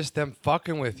 that's just them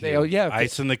fucking with you. oh yeah,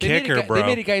 Ice in the they made a kicker, guy- bro. They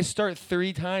made a guy start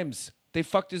 3 times. They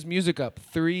fucked his music up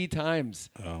 3 times.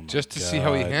 Oh my Just to see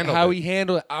how he God. handled How it. he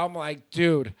handled it, I'm like,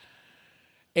 dude.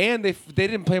 And they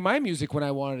didn't play my music when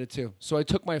I wanted it to, so I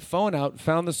took my phone out,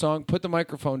 found the song, put the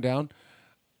microphone down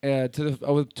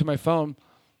to my phone,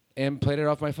 and played it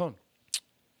off my phone.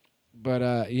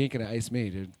 But you ain't gonna ice me,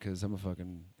 dude, because I'm a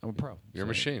pro. You're a So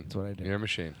machine. That's what I do. You're a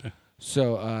machine.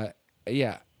 So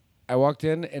yeah, I walked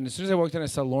in, and as soon as I walked in, I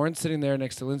saw Lauren sitting there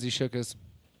next to Lindsay Shookus,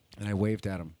 and I waved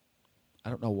at him. I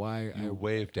don't know why. You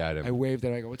waved at him. I waved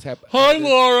at him. I go, "What's happening?" Hi,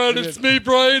 Lauren. It's me,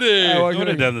 Brady. I I walked would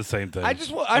have in. done the same thing. I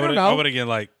don't know. I would have get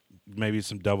like maybe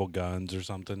some double guns or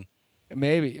something.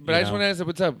 Maybe, but You I just know? want to ask,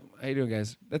 "What's up? How you doing,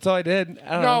 guys?" That's all I did.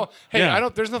 I don't No, know. hey, Yeah. I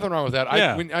don't. There's nothing wrong with that.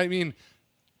 Yeah. I mean,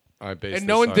 I based And this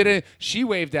no one on- did it. She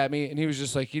waved at me, and he was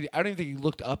just like, I don't even think he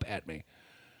looked up at me.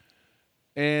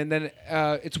 And then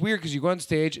it's weird because you go on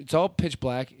stage, it's all pitch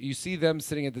black. You see them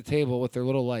sitting at the table with their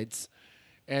little lights,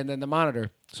 and then the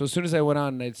monitor. So as soon as I went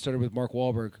on and I started with Mark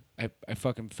Wahlberg, I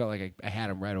fucking felt like I had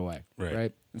him right away.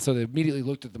 Right. And so they immediately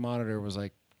looked at the monitor and was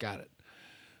like, "Got it."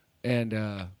 And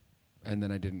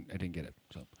then I didn't get it.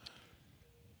 So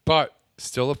But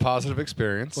still a positive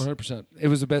experience. 100%. It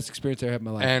was the best experience I ever had in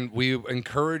my life. And we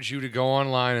encourage you to go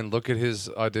online and look at his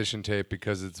audition tape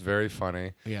because it's very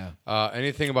funny. yeah.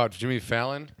 Anything about Jimmy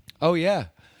Fallon? Oh yeah.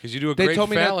 Because you do a They great told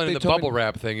me not- Fallon in they the told me- bubble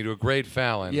wrap thing. You do a great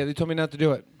Fallon. Yeah, they told me not to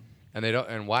do it And they don't.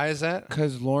 And why is that?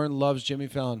 because Lauren loves Jimmy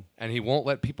Fallon. And he won't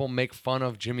let people make fun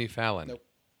of Jimmy Fallon. Nope.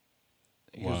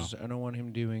 He Wow. goes, "I don't want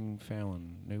him doing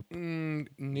Fallon." Nope. No,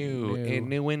 No.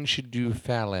 no one should do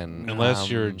Fallon Unless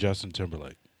you're Justin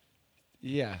Timberlake.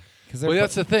 Yeah. Well,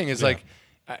 that's the thing. Is Yeah. like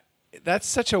that's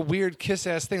such a weird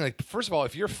kiss-ass thing. Like, first of all,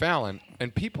 if you're Fallon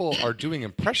and people are doing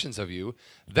impressions of you,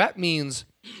 that means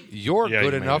you're good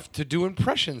you made enough it. to do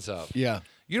impressions of. Yeah.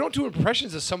 You don't do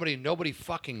impressions of somebody nobody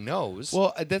fucking knows.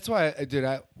 Well, that's why I did.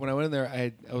 When I went in there,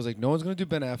 I was like, no one's going to do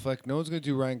Ben Affleck. No one's going to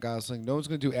do Ryan Gosling. No one's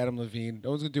going to do Adam Levine. No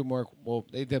one's going to do Mark. Well,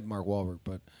 they did Mark Wahlberg,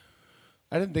 but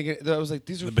I didn't think it. I was like,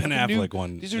 these are The Ben fucking Affleck new,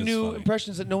 one These are is new funny.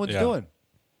 impressions that no one's Yeah. doing.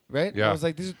 Right? Yeah. I was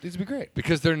like, these would be great.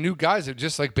 because they're new guys that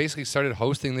just like basically started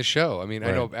hosting the show. I mean, I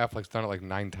Right. know Affleck's done it like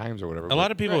 9 times or whatever. A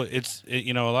lot of people,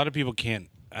 a lot of people can't.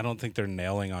 I don't think they're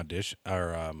nailing audition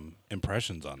or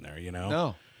impressions on there. You know.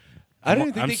 No. I don't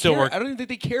even think I'm they still care. work- I don't even think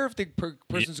they care if the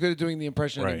person's good at doing the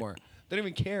impression Right. anymore. They don't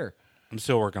even care. I'm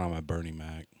still working on my Bernie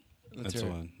Mac. Let's That's hear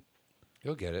it. one.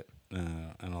 You'll get it. I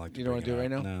don't like. To You don't bring wanna do it up.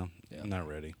 right now? No, Yeah. I'm not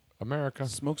ready. America.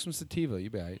 Smoke some sativa. You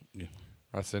be all right.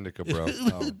 That's indica, bro.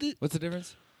 Oh. What's the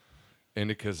difference?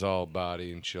 Indica's all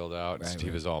body and chilled out. Right,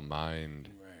 Sativa's all mind.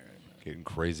 Getting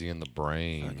crazy in the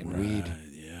brain. Fucking weed.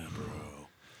 Yeah, bro.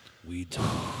 Weed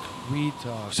talk. Weed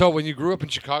talk. So when you grew up in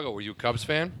Chicago, were you a Cubs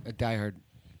fan? A diehard.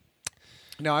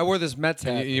 No, I wore this Mets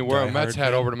hat. And you wore a Die Mets hard hat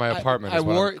fan? over to my apartment. I is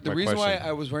what wore I'm- the my reason why question.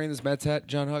 I was wearing this Mets hat,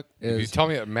 John Huck, If you is tell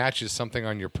me it matches something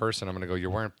on your person, I'm gonna go.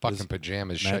 You're wearing fucking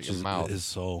pajamas. Shut your Matches mouth. his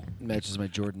soul. matches my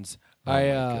Jordans. Oh my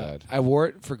God. I wore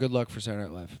it for good luck for Saturday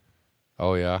Night Live.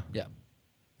 Oh yeah. Yeah.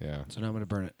 Yeah. So now I'm gonna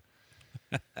burn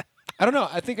it. I don't know.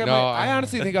 I think I No, might. I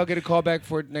honestly think I'll get a call back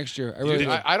for it next year. I really Dude,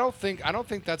 do. I don't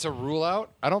think that's a rule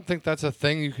out. I don't think that's a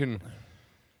thing you can.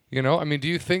 You know, I mean, do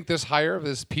you think this hire of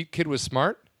this Pete kid was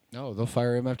smart? No, they'll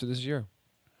fire him after this year.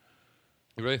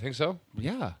 You really think so?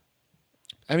 Yeah.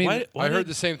 I mean, Why I heard did-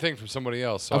 the same thing from somebody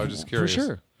else, so Oh, I was just for curious.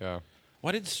 sure. Yeah.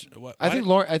 Why did? I think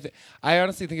Lauren. I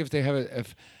honestly think if they have a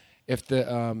if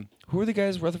the who are the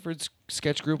guys Rutherford's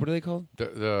sketch group? What are they called?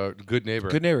 The good neighbor.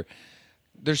 Good Neighbor.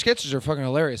 Their sketches are fucking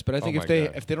hilarious, but I think my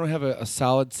God. if they don't have a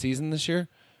solid season this year,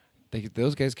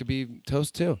 those guys could be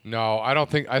toast too. No, I don't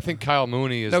think. I think Kyle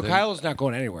Mooney is. No, the, Kyle's not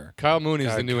going anywhere Kyle Mooney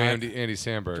is God, the new Kyle- Andy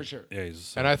Samberg. for sure. Yeah, he's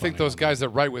so And I think funny those on guys that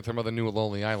write with him are the new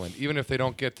Lonely Island. Even if they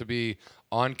don't get to be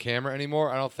on camera anymore,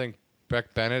 I don't think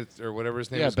Beck Bennett or whatever his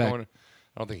name Yeah, is Beck. going.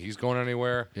 I don't think he's going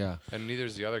anywhere. Yeah. And neither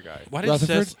is the other guy. Why did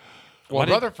Rutherford? Seth? Well, why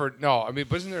did- Rutherford. No, I mean,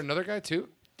 but isn't there another guy too?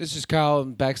 This is Kyle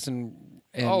and Baxton.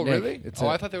 And Oh, Nick. really? It's Oh,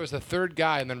 it. I thought there was a third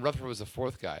guy, and then Rutherford was the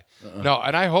fourth guy. No,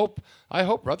 and I hope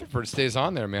Rutherford stays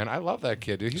on there, man. I love that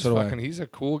kid, dude. He's So do I. fucking. He's a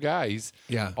cool guy. He's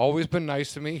Yeah. always been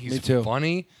nice to me. He's Me too.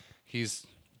 funny. He's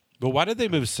But why did they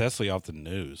move Cecily off the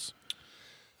news?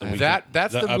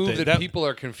 that's the move update- that people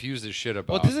are confused as shit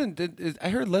Well, about. I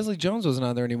heard Leslie Jones wasn't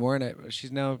on there anymore, and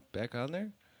she's now back on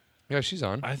there. Yeah, she's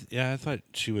on. I thought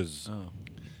she was. Oh,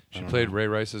 She played Ray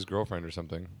Rice's girlfriend or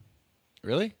something.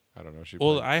 really? I don't know. She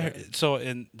Well, played-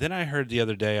 and then I heard the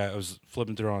other day I was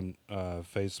flipping through on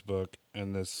Facebook,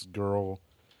 and this girl,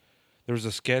 there was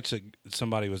a sketch that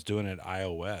somebody was doing at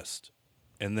IO West,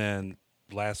 and then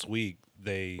last week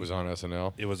was on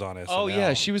SNL. it was on SNL. Oh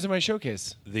yeah, she was in my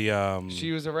showcase. the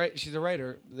She was She's a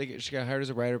writer. She got hired as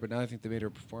a writer, but now I think they made her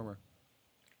a performer.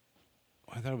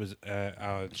 I thought it was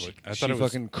I She thought it was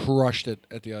fucking crushed it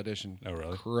at the audition. Oh,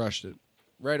 really? Crushed it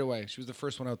right away. She was the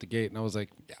first one out the gate, and I was like,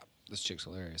 "Yeah, this chick's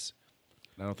hilarious."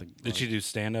 And I don't think Did she do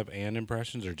stand up and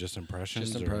impressions or just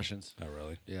impressions? Just or- impressions. Oh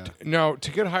really? Yeah. No,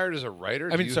 to get hired as a writer.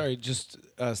 I do mean, you- sorry, just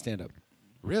stand up.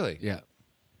 Really? Yeah.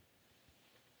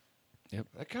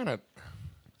 That kind of.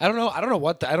 I don't know. I don't know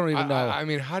what. I don't even know. I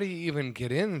mean, how do you even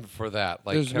get in for that?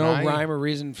 Like, There's can no I- rhyme or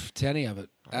reason to any of it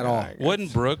at all. Right.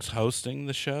 Wasn't Brooks hosting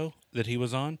the show that he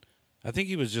was on? I think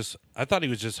he was just. I thought he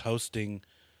was just hosting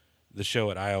the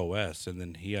show at iOS, and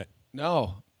then he.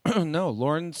 No, no.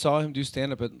 Lauren saw him do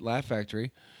stand up at Laugh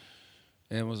Factory,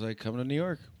 and was like, "Coming to New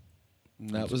York,"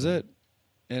 and that was it.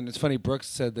 And it's funny. Brooks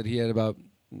said that he had about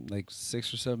like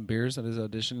 6 or 7 beers at his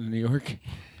audition in New York.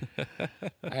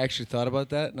 I actually thought about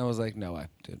that, and I was like, "No,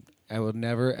 I would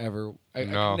never, ever, I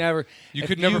No. could never. You if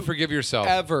could never forgive yourself.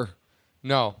 ever.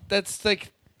 No, That's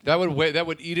like, that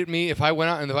would eat at me if I went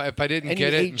out and if I didn't and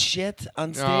get you it. ate shit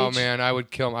on stage. Oh man, I would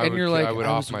kill. I And would. you're kill- like, I would I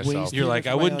off was myself. wasted. You're like,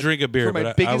 I for my wouldn't drink a beer, for my but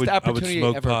I biggest would opportunity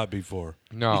smoke ever. pot before.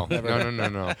 No,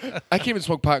 no. I can't even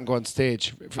smoke pot and go on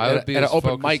stage I would be at an as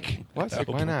open focused- mic. What? Like,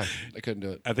 why not? I couldn't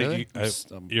do it. I think Really?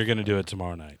 you're going to do it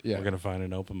tomorrow night. Yeah. We're going to find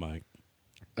an open mic.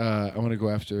 I want to go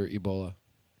after Ebola.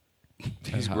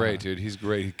 He's great, dude. He's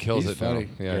great. He kills He's it. now. funny.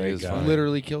 Yeah, Great he is guy. funny.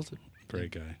 Literally kills it.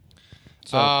 Great guy.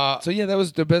 So yeah, that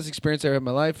was the best experience I had in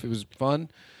my life. It was fun.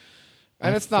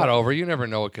 And it's not over. You never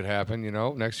know what could happen. You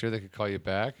know, next year they could call you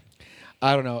back.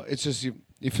 I don't know. It's just you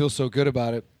feel so good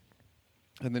about it,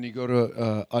 and then you go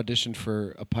to audition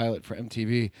for a pilot for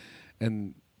MTV,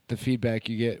 and the feedback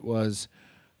you get was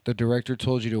the director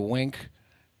told you to wink,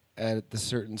 at the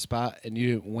certain spot and you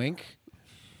didn't wink,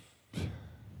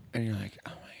 and you're like,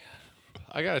 oh my god,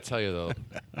 I gotta tell you though,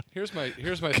 here's my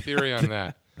theory on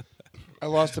that. I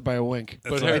lost it by a wink.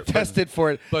 But I tested for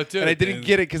it, but dude, and I didn't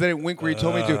get it because I didn't wink where he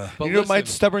told me to. But You know what my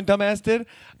listen. stubborn dumbass did?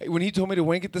 When he told me to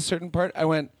wink at the certain part, I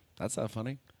went, that's not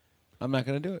funny. I'm not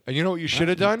going to do it. And you know what you should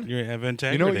have done? You have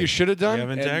integrity. You know what you should have done? You have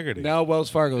And integrity. now Wells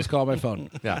Fargo is calling my phone.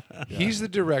 Yeah. He's the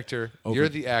director. You're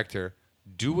the actor.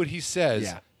 Do what he says.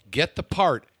 Yeah. Get the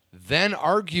part. Then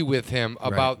argue with him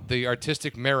about the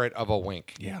artistic merit of a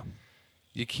wink. Yeah.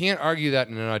 You can't argue that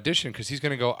in an audition because he's going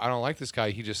to go, I don't like this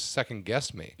guy. He just second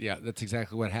guessed me. Yeah, that's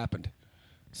exactly what happened.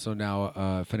 So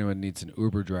now, if anyone needs an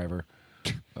Uber driver,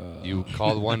 You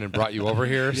called one and brought you over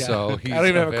here, so he's I don't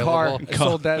even have a car. available. I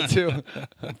sold that too.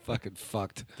 I'm fucking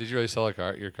fucked. Did you really sell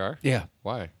your car? Yeah.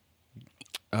 Why?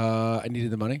 I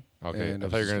needed the money. Okay, and I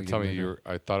thought you were going to tell me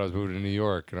I thought I was moving to New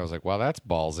York, and I was like, wow, that's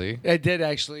ballsy. I did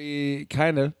actually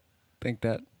kind of think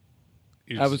that.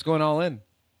 I was going all in.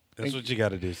 That's what you got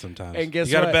to do sometimes. and guess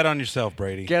you got to what? bet on yourself,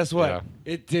 Brady. Guess what? Yeah.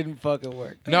 It didn't fucking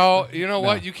work. No, you know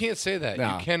what? You can't say that.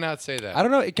 No. You cannot say that. I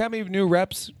don't know. It got me new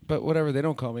reps, but whatever. They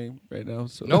don't call me right now.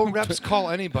 So No reps call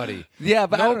anybody. Yeah,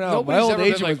 but I don't know. My Nobody's old ever been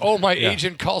agent like, was, oh, my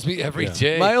agent calls me every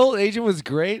day. my old agent was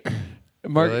great.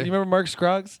 Mark, Really? you remember Mark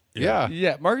Scroggs? Yeah.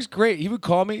 Yeah, Mark's great. He would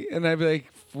call me, and I'd be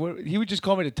like, he would just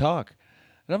call me to talk,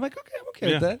 and I'm like, okay, I'm okay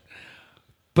with Yeah. that.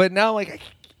 But now, like,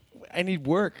 I need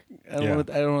work. I don't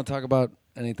Yeah. want to talk about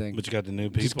anything. But you got the new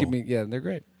people. Just give me, yeah, they're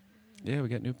great. Yeah, we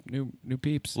got new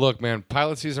peeps. Look, man,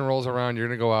 pilot season rolls around. You're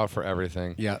going to go out for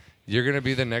everything. Yeah. You're going to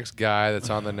be the next guy that's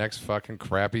on the next fucking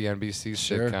crappy NBC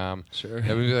Sure. sitcom. Sure. And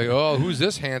we'll be like, oh, who's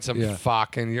this handsome Yeah.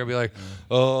 fuck? And you're going to be like,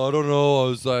 oh, I don't know. I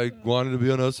was like, wanted to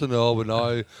be on SNL, but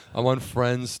now I'm on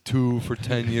Friends 2 for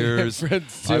 10 years.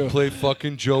 Friends I 2. play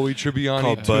fucking Joey Tribbiani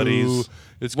Called 2. Buddies.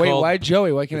 It's Wait, called, why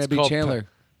Joey? Why can't I it's be called Chandler?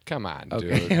 Come on,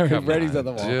 Okay. dude. Come Writing's on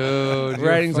the wall. Dude, you're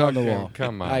Writing's on the fucking- wall.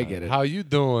 Come on. I get it. How you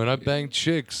doing? I bang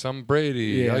chicks. I'm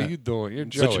Brady. Yeah. How you doing? You're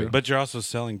Joey. But you're also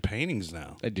selling paintings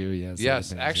now. I do, yes.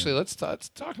 Yes, actually, let's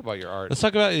talk about your art. Let's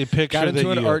talk about your picture got into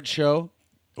that an you, art show.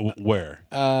 Where?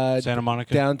 Santa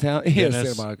Monica? Downtown. Yeah, Guinness?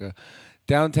 Santa Monica.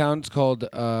 Downtown. It's called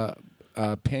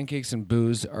Pancakes and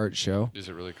Booze Art Show. Is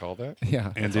it really called that?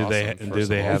 Yeah. And That's do they awesome, and first do of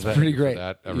they all. have It's that? pretty Thank you great. for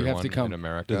that, You have everyone to come. in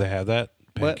America. Do they have that?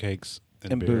 What? Pancakes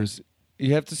And beer? booze.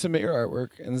 You have to submit your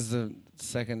artwork, and this is the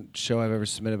second show I've ever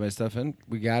submitted my stuff in.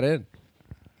 We got in.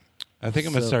 I think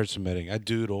I'm gonna So- start submitting. I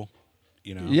doodle,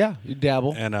 you know. Yeah, you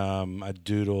dabble. And I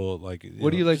doodle like.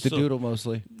 What do you like to so- doodle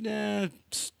mostly?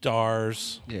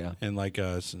 Stars Yeah. and like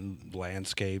some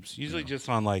landscapes. Usually just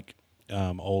on like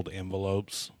old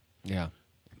envelopes Yeah.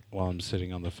 while I'm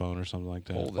sitting on the phone or something like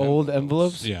that. Old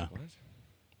envelopes? Yeah.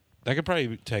 That could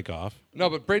probably take off. No,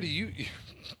 but Brady,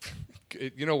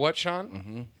 you know what, Shawn?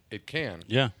 Mm-hmm. It can.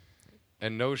 Yeah.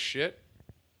 And no shit,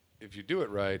 if you do it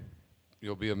right,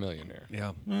 you'll be a millionaire.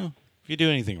 Yeah. Well, if you do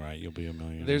anything right, you'll be a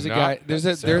millionaire. There's a Not guy. There's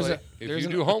necessarily. a. If There's you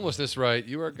an, do homelessness right,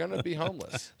 you are gonna be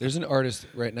homeless. There's an artist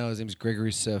right now. His name's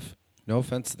Gregory Siff. No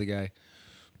offense to the guy,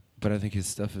 but I think his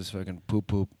stuff is fucking poop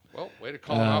poop. Well, way to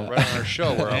call him out right on our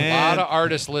show, where a lot of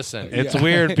artists listen. It's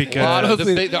weird A lot because of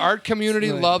the art community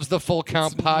It's like- loves the Full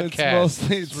Count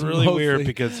podcast. it's really weird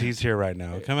because he's here right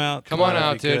now. Come out. Come on if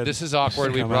out, you dude. could. This is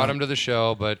awkward. We Come brought out. him to the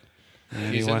show, but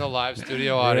he's in the live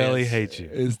studio I audience. really hate you.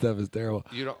 His stuff is terrible.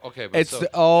 You don't. Okay, but It's so,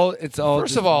 all. It's all.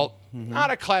 first just- of all,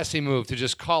 not a classy move to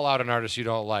just call out an artist you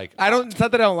don't like. I don't. It's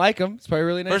not that I don't like him. It's probably a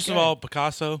really nice. First of guy. all,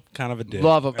 Picasso, kind of a dick.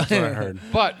 Love him. That's what I heard.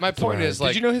 But my point right. is, like,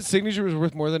 did you know his signature was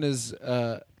worth more than his?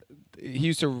 He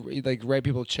used to like write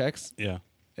people checks, Yeah.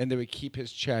 and they would keep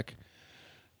his check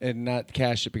and not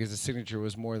cash it because his signature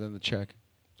was more than the check.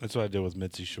 That's what I did with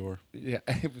Mitzi Shore. Yeah,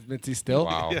 with Mitzi still.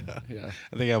 wow. Yeah.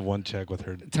 I think I have one check with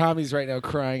her. Tommy's right now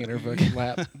crying in her fucking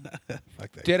lap.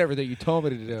 Fuck that. Did everything you told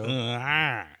me to do.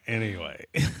 Anyway,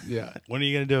 Yeah, when are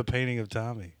you going to do a painting of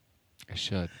Tommy? I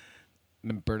should.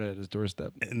 And then burn it at his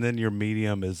doorstep. And then your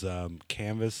medium is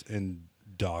canvas and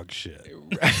dog shit.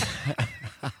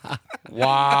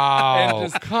 Wow.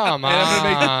 And just- Come And I'm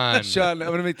gonna on. make Sean. I'm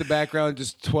gonna make the background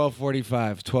just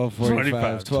 12:45,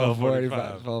 12:45,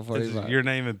 12:45, 12:45. Your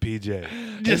name and PJ.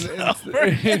 And it's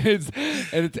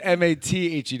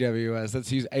MATHEWS.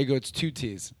 That's use. I go. It's 2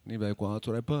 T's. And you'd be like, well, that's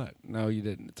what I put. No, you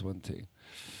didn't. It's 1 T.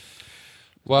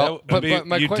 Well, but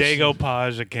my you question.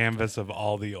 decoupage a canvas of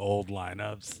all the old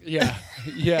lineups. Yeah,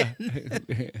 yeah.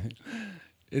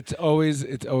 It's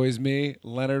always me,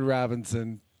 Leonard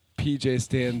Robinson, PJ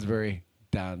Stansbury,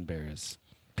 Don Barris.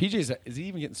 PJ's is he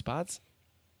even getting spots?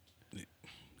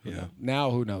 Yeah. Now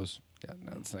who knows? Yeah,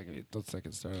 no, let's not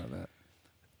get started on that.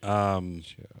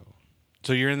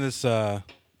 So you're in this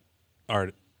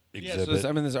art exhibit. So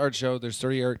I'm in this art show. There's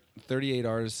 38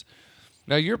 artists,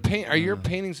 Now are your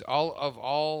paintings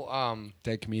all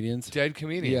dead comedians. dead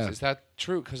comedians? Yeah. Is that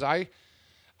true? Because I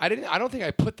don't think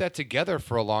I put that together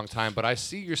for a long time, but I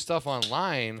see your stuff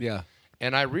online. Yeah.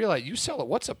 And I realize you sell it.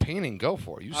 What's a painting go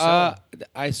for? You sell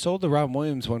I sold the Robin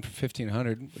Williams one for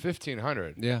 $1,500.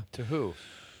 1,500. Yeah. To who?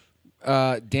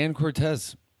 Dan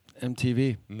Cortez,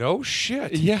 MTV. No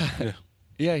shit. Yeah.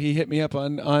 Yeah, he hit me up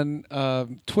on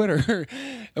Twitter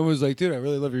and was like, dude, I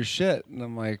really love your shit. And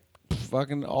I'm like,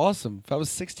 fucking awesome. If I was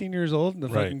 16 years old and a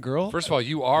Right. fucking girl. First of all,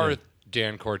 you are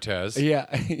Dan Cortez. Yeah.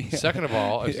 Second of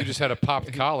all, if you just had a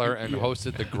popped collar and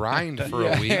hosted the grind for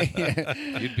a week,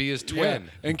 you'd be his twin.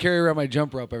 Yeah. And carry around my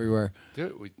jump rope everywhere.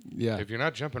 Dude, Yeah. if you're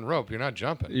not jumping rope, you're not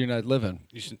jumping. You're not living.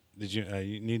 You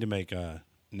need to make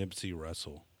Nipsey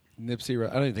Russell. Nipsey,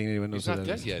 I don't even think anyone knows He's who not that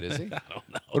dead is. yet, is he?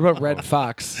 What about Red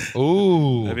Fox?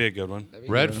 Ooh. That'd be a good one.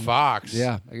 Red Fox.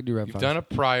 Yeah, I can do Red You've Fox. done a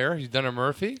Pryor. You've done a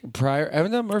Murphy. Pryor. I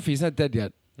haven't done Murphy. He's not dead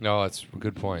yet. No, that's a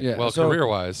good point. Yeah, Well, so-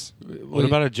 career-wise. What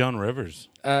about a Joan Rivers?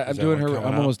 I'm Is that doing one her. coming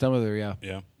I'm out? almost done with her. Yeah.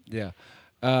 Yeah. Yeah.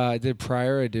 I did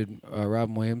Pryor. I did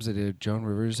Robin Williams. I did Joan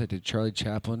Rivers. I did Charlie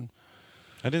Chaplin.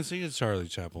 I didn't see his Charlie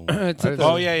Chaplin. It's at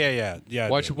Oh the- yeah.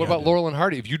 What about Laurel and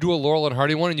Hardy? If you do a Laurel and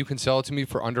Hardy one and you can sell it to me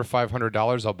for under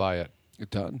 $500, I'll buy it. You're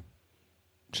done.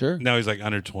 Sure. No, he's like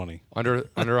under 20. Under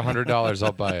 $100,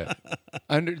 I'll buy it.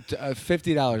 Under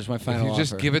 $50. My If final you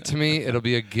just offer. give it to me, it'll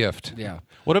be a gift. Yeah.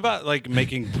 What about like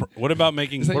making? What about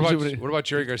making? that What usually about, what about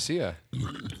Jerry Garcia?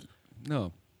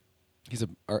 No. He's a.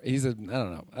 I don't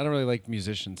know. I don't really like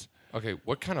musicians. Okay,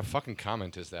 what kind of fucking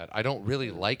comment is that? I don't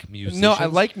really like musicians. No, I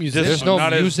like musicians. There's no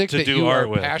Not as music to that do you are art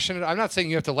with. passionate. I'm not saying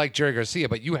you have to like Jerry Garcia,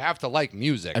 but you have to like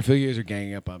music. I feel you guys are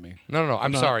ganging up on me. No.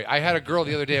 I'm sorry. I had a girl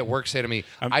the other day at work say to me,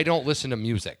 I don't listen to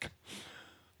music.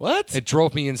 What? It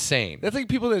drove me insane. That's like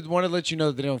people that want to let you know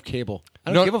that they don't have cable. I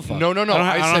don't no, give a fuck. No. I don't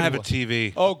said, have a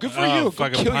TV. Oh, good for you. Go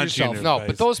fucking kill punch you in yourself. your No, face.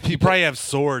 but those You people- probably have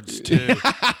swords too. God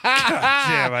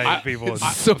damn, I hate people with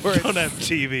Swords. don't have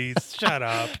TVs. Shut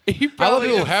up. I love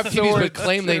people who have TVs but swords,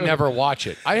 claim they too. never watch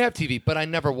it. I have TV, but I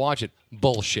never watch it.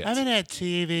 Bullshit. I haven't had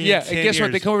TV. Yeah, in and 10 guess what?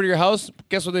 They years. come over to your house.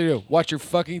 Guess what they do? Watch your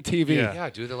fucking TV. Yeah. Yeah,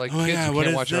 dude. They're like Oh my kids God, who what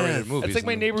can't is watch this? R-rated movies. It's like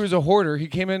my neighbor who's a hoarder. He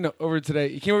came over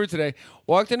today,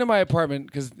 walked into my apartment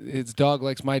because his dog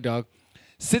likes my dog,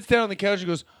 sits down on the couch and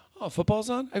goes, oh, football's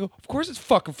on? I go, of course it's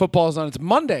fucking football's on. It's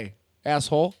Monday,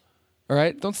 asshole. All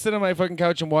right? Don't sit on my fucking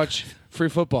couch and watch free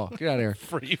football. Get out of here.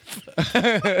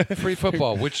 Free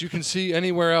football, which you can see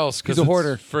anywhere else. 'Cause He's a it's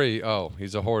hoarder. Free. Oh,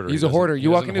 he's a hoarder. He's He a hoarder. doesn't- You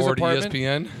he walk doesn't in his hoard apartment-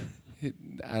 ESPN.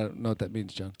 I don't know what that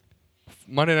means, John.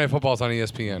 Monday Night Football's on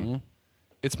ESPN. Mm-hmm.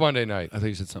 It's Monday night. I thought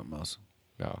you said something else.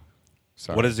 No.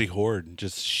 Sorry. What does he hoard?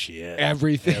 Just shit.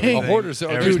 Everything. A hoarder. So,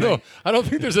 dude, Everything. no, I don't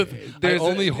think there's I There's a-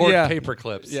 only hoard yeah. paper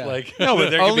clips. Yeah. Like, No,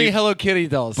 but there could Only be. Hello Kitty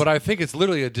dolls. but I think it's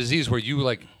literally a disease where you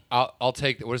like. I'll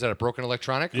take. What is that? A broken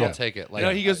electronic? Yeah. I'll take it. Like, You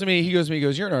know, he goes to me. He goes,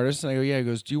 you're an artist, and I go, yeah. He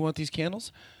goes, do you want these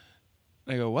candles?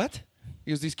 I go, what?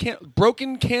 He goes, these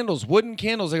broken candles, wooden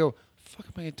candles. I go, fuck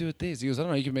am I gonna do with these? He goes, I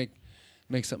don't know. You can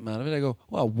make something out of it. I go,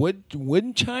 well,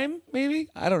 wooden chime maybe?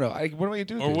 I don't know. What am I gonna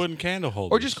do with Or these? wooden candle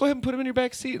holders. Or just go ahead and put them in your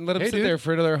back seat and let them Hey, sit dude. there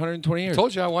for another 120 I years.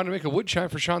 told you I wanted to make a wood chime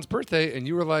for Sean's birthday, and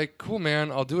you were like, "Cool,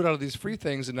 man. I'll do it out of these free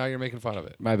things," and now you're making fun of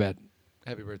it. My bad.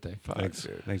 Happy birthday. Thanks,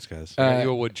 thanks, guys. I got you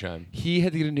a wood chime. He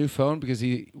had to get a new phone because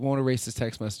he won't erase his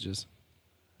text messages.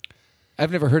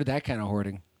 I've never heard of that kind of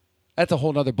hoarding. That's a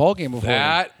whole other ballgame of hoarding.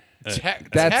 That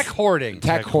tech hoarding.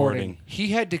 Tech hoarding. He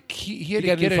had to He get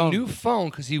got a new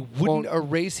phone because he wouldn't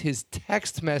erase his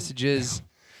text messages,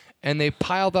 and they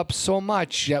piled up so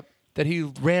much Yep. that he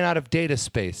ran out of data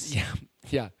space. Yeah.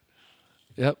 Yeah.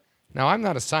 Yep. Now I'm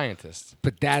not a scientist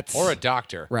But that's or a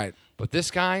doctor, right. But this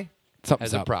guy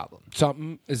Something's has a up. problem.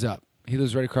 Something is up. He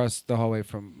lives right across the hallway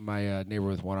from my neighbor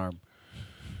with one arm.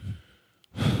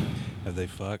 Have they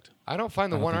fucked? I don't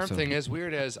find the don't one think arm so. thing as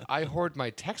weird as I hoard my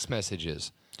text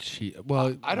messages.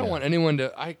 Well, I don't want anyone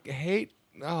to. I hate.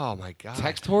 Oh my god.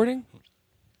 text hoarding.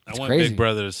 I want crazy. Big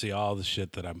Brother to see all the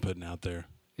shit that I'm putting out there.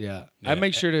 Yeah. Yeah. I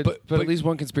make sure to But- put but- at least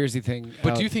one conspiracy thing.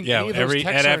 But out. do you think Yeah, any of those and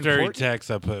texts are after every important?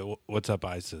 text, I put "What's up,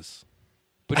 ISIS?"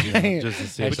 But do you, Just to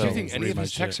see but if do you they'll think any read of my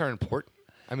his texts shit. are important?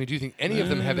 I mean, do you think any of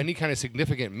them have any kind of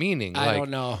significant meaning? I like, don't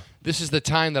know. This is the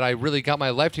time that I really got my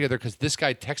life together because this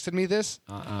guy texted me this.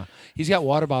 He's got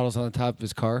water bottles on the top of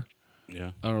his car.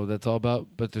 Yeah. I don't know what that's all about,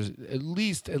 but there's at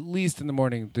least in the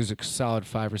morning there's a solid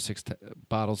 5 or 6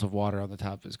 bottles of water on the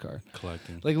top of his car.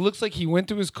 Collecting. Like it looks like he went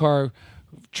to his car,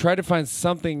 tried to find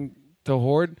something to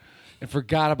hoard, and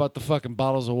forgot about the fucking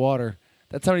bottles of water.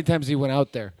 That's how many times he went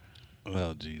out there.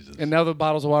 Well, Jesus. And now the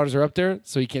bottles of waters are up there,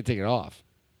 so he can't take it off.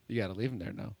 You got to leave them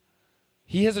there now.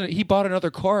 He bought another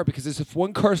car because his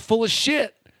one car is full of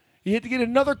shit. He had to get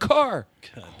another car.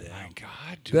 God damn. My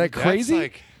God, dude. Is that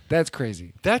crazy? That's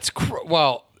crazy.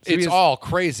 well, So it's he has- all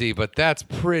crazy, but that's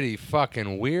pretty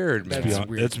fucking weird, man. That's Beyond,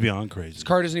 weird. it's beyond crazy. His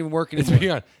car doesn't even work It's anymore.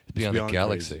 beyond the beyond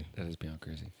galaxy. crazy. That is beyond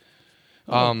crazy.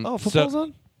 Football's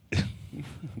on?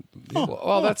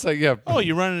 Well, that's like Oh,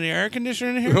 you're running the air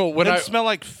conditioner in here? No, when Doesn't I- it smell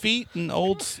like feet and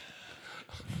old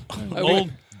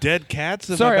dead cats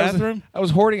in Sorry, the bathroom? I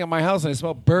was hoarding at my house and I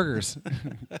smelled burgers.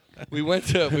 we went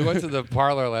to the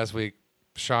parlor last week.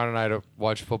 Sean and I to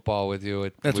watch football with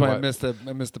you. That's we why wa- I missed the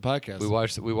podcast.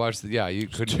 We watched. Yeah, you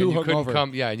couldn't hungover.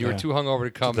 come. Yeah, and you were Yeah. too hungover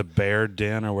to come. The bear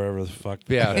den or wherever the fuck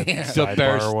yeah, the sidebar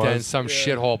Bears was. den, some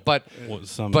shithole. But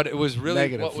Some, But it was really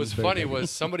Negative. what was It's very funny negative.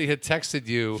 was somebody had texted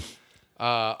you.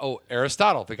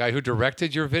 Aristotle, the guy who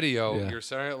directed your video, Yeah. your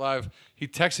Saturday Night Live, he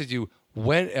texted you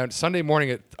when on Sunday morning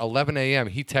at 11 a.m.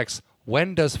 He texts,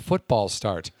 "When does football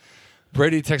start?"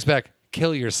 Brady texts back,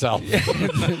 "Kill yourself."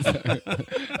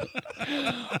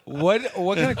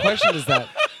 What kind of question is that?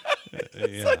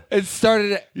 yeah. It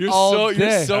started You're all so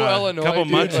day. you're so Illinois. couple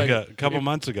dude. months Like, ago. Couple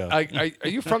months ago. Are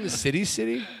you from the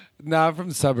city? No, I'm from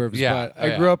the suburbs. Yeah, but I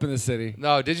yeah. grew up in the city.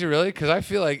 No, did you really? Because I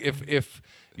feel like if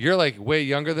you're like way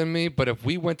younger than me, but if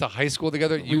we went to high school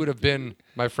together, you would have been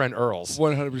my friend Earl's.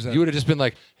 100%. You would have just been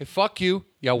like, "Hey, fuck you.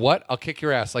 Yeah, what? I'll kick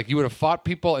your ass." Like you would have fought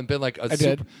people and been like I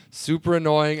did. super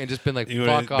annoying and just been like, You would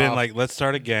 "Fuck have been off." like, let's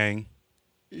start a gang.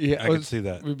 Yeah, I could see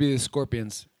that. Would be the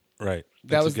Scorpions. Right.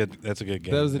 That was- That's a good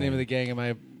game. That was the name of the gang in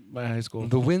my high school.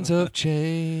 the winds of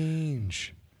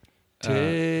change.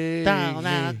 Take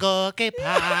me. Gorky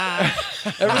Park.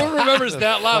 Everyone remembers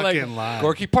that line, like Fucking lie.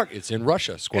 Gorky Park. It's in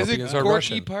Russia. Is Scorpions it are Gorky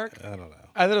Russian. Park? I don't know.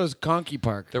 I thought it was Conky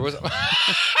Park. There was I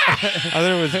thought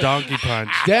it was Donkey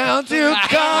Punch. Down to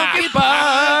Conky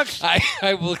Park.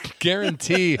 I will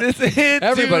guarantee This hit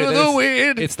everybody to that the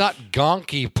wind. it's not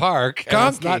Gonky Park. And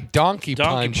it's Gonky. not Donkey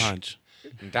Donkey Punch. Punch.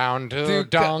 Down to To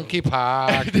Donkey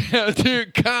Park. Down to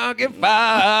Conky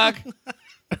Park.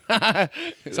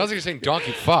 It sounds like you're saying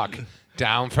donkey fuck.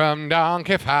 Down from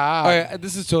Donkey Park. All right,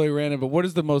 this is totally random, but what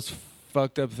is the most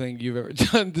fucked up thing you've ever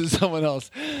done to someone else?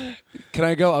 Can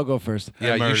I go? I'll go first.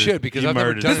 Yeah, you murdered- should because you I've never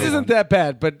murdered done This it. isn't that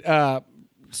bad, but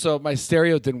so my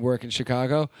stereo didn't work in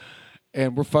Chicago,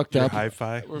 and we're fucked Your up.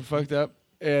 hi-fi. We're fucked up,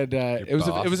 and it was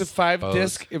a boss.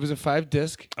 5-disc. It was a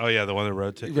 5-disc. Oh yeah, the one that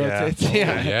rotates. Rotates, Yeah.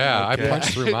 yeah. Yeah, Okay. I punched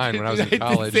through mine when I was in I did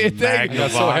college. the same thing. I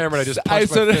got so Magnavox. hammered I just I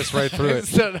punched said- my fist right through it.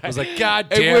 said I was like, God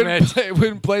it damn wouldn't it. play- it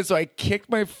wouldn't play, so I kicked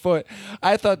my foot.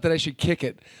 I thought that I should kick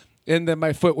it, and then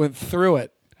my foot went through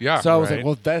it. Yeah, So I was right. like,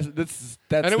 well, that's And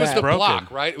it was that. the Broken.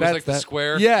 block, right? It was That's like the that.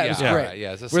 square. Yeah, it was yeah. great.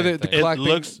 Yeah, it's the Where same the thing. clock It thing-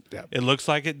 looks. yeah. It looks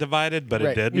like it divided, but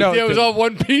Right. it didn't. No, Yeah, it was all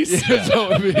one piece.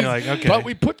 So, You're like, okay. But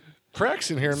we put cracks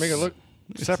in here and make it look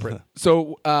separate.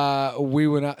 so we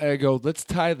went out. I go, let's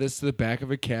tie this to the back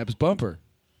of a cab's bumper.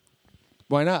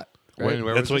 Why not? Right?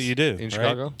 Where That's was what this? you do, In right?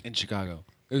 Chicago? In Chicago.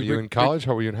 It Were was you in college?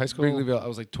 Or were you in high school? Wrigleyville. I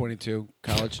was like 22,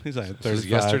 college. He's like This was 35.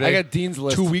 yesterday? I got Dean's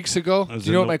List. 2 weeks ago? I was Do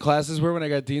you know in what my classes were when I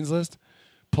got Dean's List?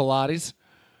 Pilates,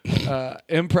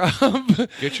 improv.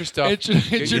 Get your stuff. Intro-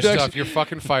 Get your introduction- stuff. You're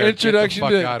fucking fired. Introduction Get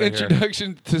the fuck to out of here.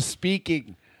 introduction to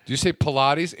speaking. Do you say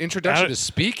Pilates? Introduction to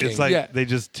speaking. It's like Yeah. they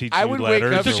just teach I you would wake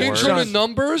letters up or to Did you words. intro to Sean.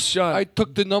 numbers? Sean. I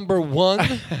took the number 1.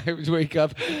 I would wake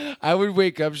up. I would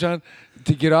wake up, Sean,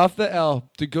 to get off the L,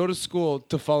 to go to school,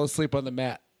 to fall asleep on the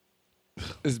mat.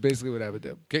 Is basically what I would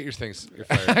do. Get your things. You're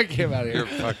I fired. came out of You're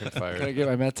here. fucking Can I fired. get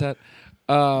my Mets hat?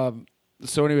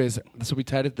 So, anyways, so we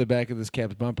tied it to the back of this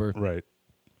cab's bumper. Right.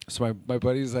 So my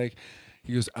buddy's like,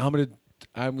 he goes, I'm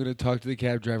gonna talk to the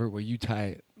cab driver while you tie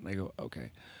it. And I go,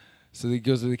 okay. So he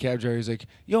goes to the cab driver. He's like,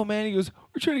 yo, man. He goes,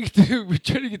 we're trying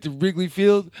to get to Wrigley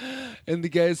Field, and the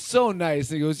guy's so nice.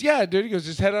 And he goes, yeah, dude. He goes,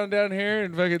 just head on down here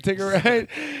and fucking take a ride,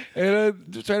 and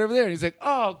just right over there. And he's like,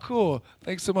 oh, cool.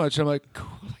 Thanks so much. I'm like, cool.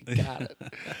 I got it.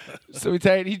 So we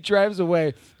tie it. He drives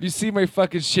away. You see my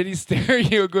fucking shitty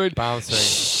stereo going Bouncing.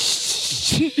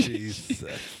 Jesus.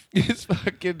 It's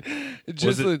fucking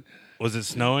just. Was it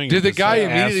snowing? Did or the just guy like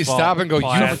immediately asphalt, stop and go, you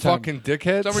plastic, fucking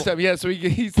dickhead? Summertime, yeah. So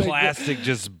he's like, plastic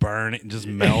just burning, just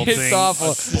melting. It's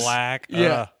awful. It's black.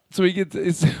 yeah. So he gets,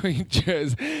 so he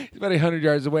drives, he's about 100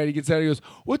 yards away, and he gets out. And he goes,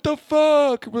 "What the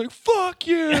fuck?" And we're like, "Fuck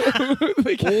you!"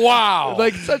 like, Wow.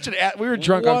 like such an. We were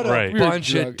drunk What on a we were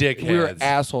bunch of drunk. We were dickheads.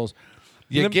 assholes.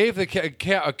 You And then- gave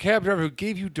the a cab driver who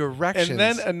gave you directions. And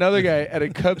then another guy at a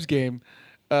Cubs game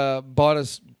bought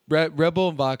us Red Bull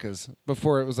and vodkas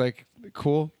before it was like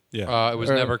cool. Yeah. It was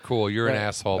Or- never cool. You're an Right.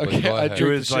 asshole, but Okay, go I ahead. it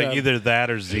drink was the like shit either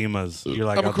that or Zima's. You're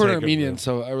like, I'm a I'll quarter take it, Armenian, bro.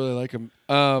 so I really like him.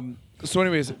 So,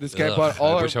 anyways, this guy Ugh, bought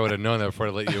all I our. wish I would have known that before I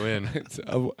let you in.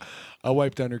 I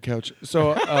wiped down her couch.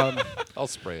 So, I'll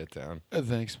spray it down.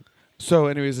 thanks. So,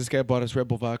 anyways, this guy bought us Red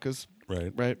Bull vodkas,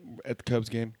 right at the Cubs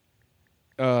game.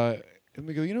 And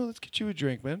we go, let's get you a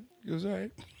drink, man. He goes, all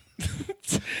right.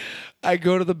 I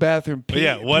go to the bathroom. Pee,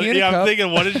 I'm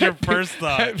thinking, what is your first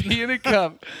thought? I pee in a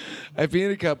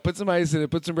cup. Put some ice in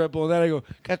it. Put some Red Bull in that. I go,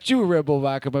 got you a Red Bull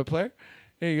vodka, my player.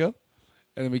 Here you go.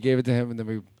 And then we gave it to him, and then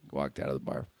we walked out of the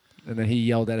bar. And then he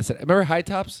yelled at us. Remember High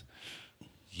Tops?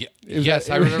 Yeah. Yes,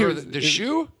 I remember the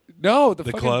shoe. No, the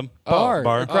The fucking club? bar,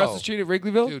 Bar. across the street at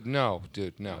Wrigleyville. Dude,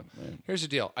 no. Here's the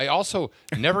deal. I also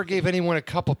never gave anyone a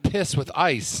cup of piss with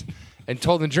ice and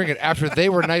told them to drink it after they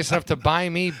were nice enough to buy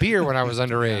me beer when I was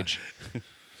underage.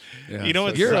 Yeah, You know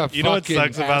what? You're a You know what fucking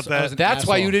sucks about asshole. I was that? an That's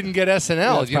why asshole. you didn't get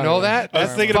SNL. that's You know probably that? right. I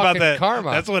was thinking about fucking that.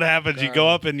 Karma. That's what happens. You go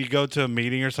up and you go to a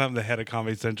meeting or something. The head of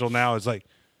Comedy Central now is like,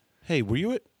 "Hey, were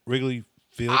you at Wrigley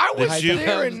Field? I was Did you-"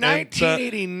 there in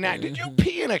 1989. Did you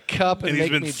pee in a cup and And he's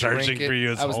make been me searching drink it? for you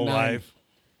his I was whole 9. life.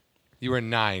 You were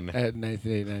 9. At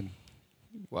 1989.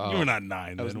 Wow. You were not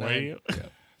 9 I was then, were 9. you?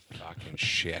 Fucking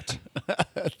shit.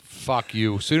 Fuck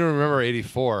you. So you don't remember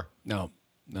 84. No,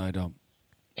 I don't.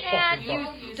 Can't you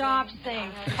stop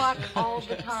saying fuck all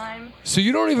the time? So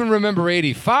you don't even remember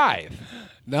 85.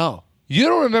 No. You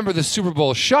don't remember the Super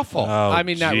Bowl shuffle. Oh, I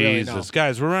mean, not really, Jesus. no.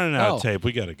 Guys, we're running out of No. tape.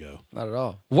 We got to go. Not at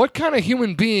all. What kind of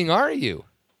human being are you?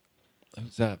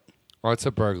 Who's that? Oh, it's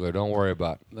a burglar. Don't worry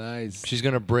about it. Nice. She's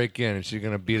going to break in and she's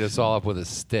going to beat us all up with a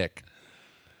stick.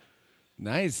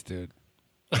 Nice, dude.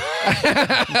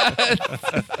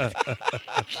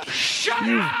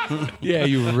 Yeah,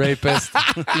 you rapist.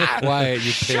 Be quiet,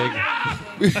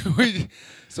 you pig.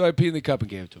 So I peed in the cup and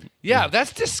gave it to him. Yeah,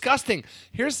 that's disgusting.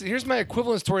 Here's my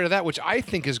equivalent story to that, which I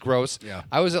think is gross. Yeah.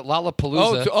 I was at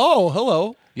Lollapalooza.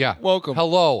 Hello. Yeah. Welcome.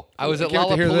 Hello. I was I at can't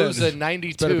wait to hear this. Lollapalooza Better be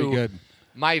 92. good.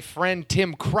 My friend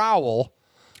Tim Crowell.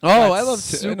 Oh, got I love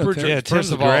super Tim. drunk. Yeah, First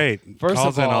Tim's of all- great. first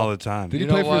Calls of in all- all the time. Did he You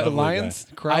know play for what? the Lovely guy. Lions?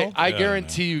 Crowell? I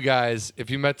guarantee you guys,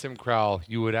 if you met Tim Crowell,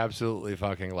 you would absolutely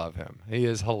fucking love him. He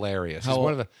is hilarious. He's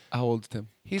one of the. How old's Tim?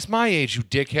 He's my age, you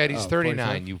dickhead. He's Oh, 39.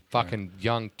 45? You fucking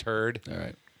young turd. All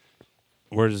right.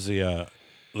 Where does he?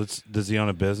 Does he own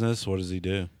a business? What does he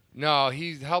do? No,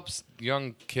 he helps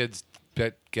young kids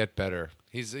get better.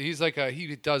 He's like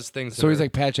he does things. So he's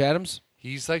like Patch Adams?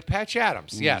 he's like Patch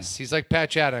Adams. Yes, he's like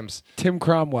Patch Adams. Tim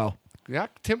Cromwell. Yeah,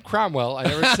 Tim Cromwell. I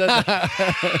never said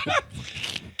that.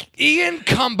 Ian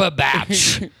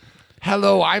Cumberbatch.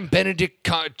 Hello, I'm Benedict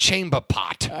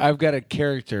Chamberpot. I've got a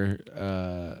character.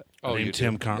 Oh, Named you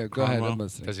Tim do? No, go ahead. Cromwell? I'm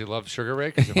listening. Does he love Sugar Ray?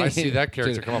 Because if I see that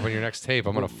character come up on your next tape,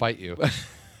 I'm going to fight you.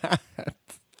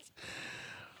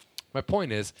 My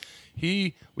point is,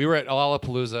 we were at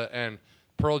Lollapalooza and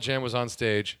Pearl Jam was on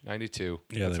stage, 92.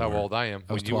 Yeah, That's they how were. old I am.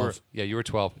 I was When you were, 12. yeah, you were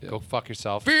 12. Go fuck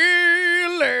yourself.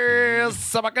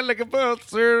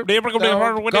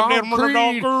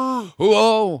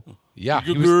 Whoa. Yeah.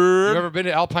 You ever been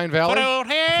to Alpine Valley?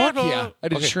 Fuck yeah. I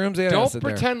did Okay, shrooms and don't acid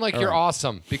there. pretend like All you're right.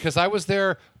 awesome because I was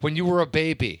there when you were a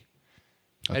baby.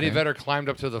 Eddie Okay. Vedder climbed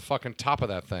up to the fucking top of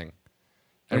that thing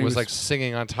and he was was- like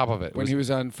singing on top of it. It When was he was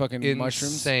on fucking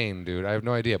mushrooms? insane, dude. I have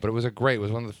no idea, but it was a great. It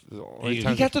was one of the only He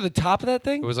times. He got to the top of that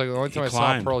thing? it was like the only time I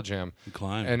climbed. saw Pearl Jam. He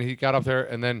climbed. And he got up there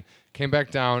and then came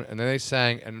back down and then they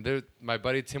sang and my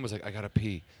buddy Tim was like, I gotta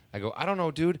pee. I go, I don't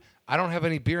know, dude. I don't have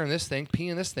any beer in this thing. Pee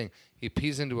in this thing. He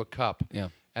pees into a cup. Yeah.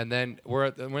 And then we're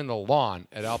in the lawn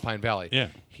at Alpine Valley. Yeah.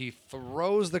 He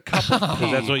throws the cup of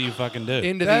pee That's what you fucking do.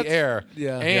 into That's- the air.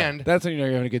 Yeah. And That's when you know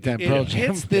you're having a good time. Pearl it Jam.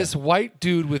 hits this white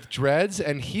dude with dreads,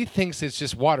 and he thinks it's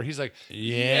just water. He's like,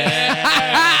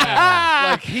 yeah.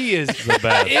 like he is The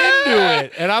best. into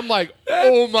it, and I'm like,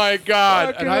 oh my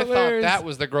god! fucking And I hilarious. thought that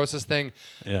was the grossest thing.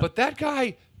 Yeah. But that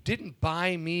guy didn't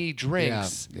buy me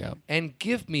drinks Yeah. and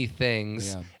give me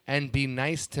things Yeah. and be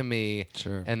nice to me.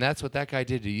 Sure. And that's what that guy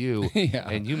did to you. Yeah.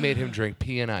 And you made him drink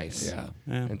pee and ice. Yeah.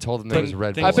 Yeah. And told him there was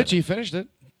Red Bull. I bet you finished it.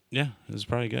 Yeah, it was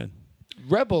probably good.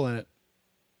 Red Bull in it.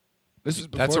 This is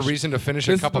That's a before- reason to finish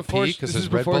a this is cup of before- pee because this is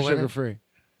there's Red before Bull in sugar it. free.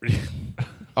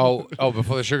 Oh,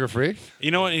 before the sugar free.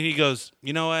 You know what? And he goes,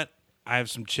 you know what? I have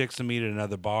some chicks to meet at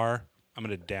another bar. I'm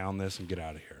going to down this and get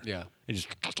out of here. Yeah. He just,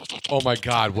 Oh my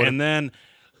God! What? and then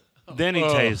he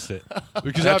tastes it.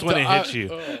 Because That's I've when it done- hits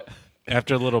you.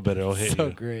 After a little bit, it'll hit So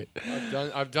you. great.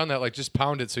 I've done that. Like just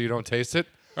pound it so you don't taste it.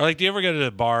 Or like, do you ever go to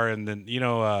the bar and then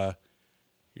you're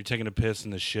taking a piss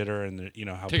in the shitter and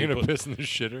how Taking people, a piss in the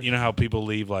shitter. You know how people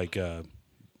leave like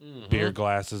beer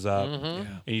glasses up Yeah.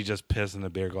 and you just piss in the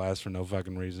beer glass for no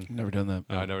fucking reason. Never done that.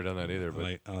 No, I've never done that either.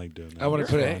 I But like doing that. I want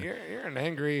to put it. You're an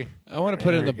angry. I want to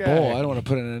put it in the Angry bowl. guy. I don't want to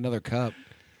put it in another cup.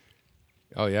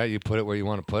 Oh yeah, you put it where you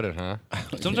want to put it, huh?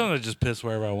 Sometimes I just piss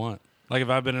wherever I want. Like if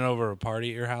I've been over a party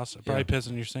at your house, I probably piss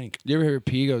in your sink. You ever hear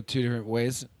pee go two different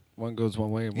ways? one goes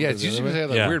one way. And one Yeah, goes it's the usually other way. have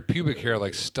that weird pubic hair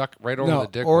like stuck right over No, the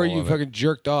dick. or hole you of it. fucking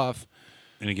jerked off.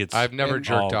 And it gets. I've never and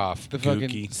jerked all off. The fucking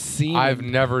Gooky. semen. I've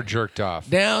never jerked off.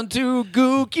 Down to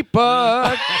Gookie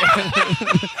Park.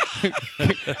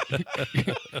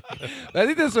 I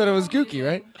think that's what it was, Gookie,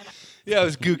 right? Yeah, it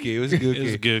was gooky. It was gooky. It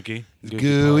was gooky.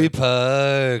 Gooey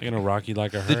Park. Puck. I'm gonna rock you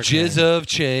like a The hurricane. jizz of Oh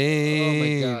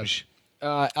change. my gosh.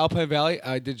 Alpine Valley,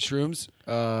 I did shrooms.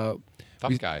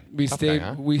 Tough guy. We Tough stayed. guy,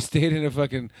 huh? We stayed in a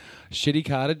fucking shitty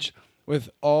cottage with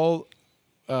all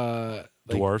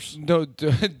Dwarfs. No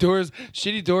doors,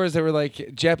 shitty doors that were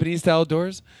like Japanese style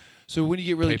doors. So when you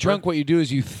get really Paper? drunk, what you do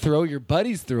is you throw your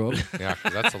buddies through them. Yeah,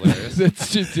 'cause that's hilarious.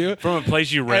 That's just do it. From a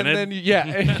place you rented. And then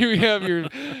and you have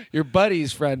your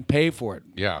buddy's friend pay for it.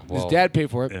 Yeah, His well, dad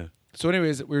paid for it. Yeah. So,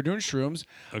 anyways, we were doing shrooms.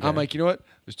 Okay. I'm like, you know what?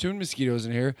 There's too many mosquitoes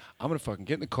in here. I'm gonna fucking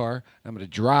get in the car. And I'm gonna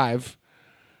drive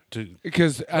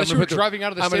because unless you were driving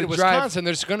out of the state of Wisconsin,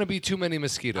 there's going to be too many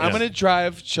mosquitoes. I'm gonna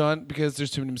drive, Sean, because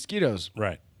there's too many mosquitoes.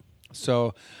 Right.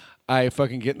 So, I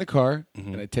fucking get in the car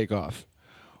and I take off.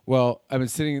 Well, I've been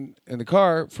sitting in the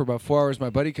car for about 4 hours.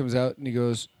 My buddy comes out and he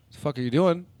goes, "What the fuck are you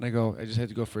doing?" And I go, "I just had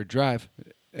to go for a drive."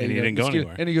 And he you goes, didn't go "Mosquito."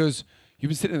 anywhere. And he goes, "You've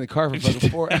been sitting in the car for fucking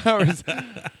 4 hours."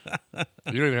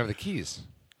 You don't even have the keys.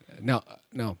 No.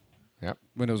 Yep.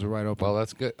 Windows were wide open. Well,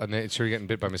 that's good. I'm sure you're getting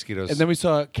bit by mosquitoes. And then we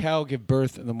saw a cow give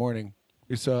birth in the morning.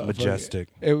 We saw Majestic.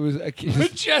 It was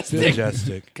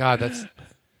Majestic. God,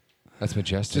 that's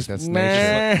majestic. Just That's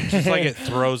meh. nature. Just like it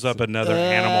throws up another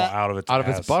animal out of its Out of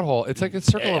its ass. butthole. It's like a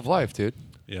circle of life, dude.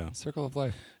 Yeah. Circle of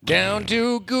life. Down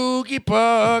to Googie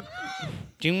Park.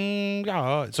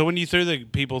 So when you threw the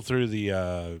people through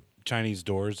the Chinese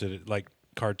doors, did it like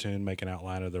cartoon make an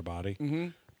outline of their body? Mm-hmm.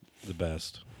 The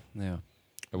best. Yeah.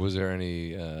 Was there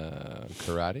any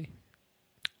karate?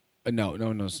 No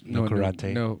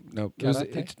karate? No. It was, I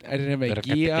didn't have a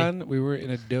gi on. We were in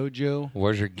a dojo.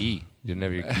 Where's your gi? You didn't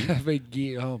have your I gi? have a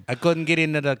gi at home. I couldn't get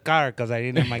into the car because I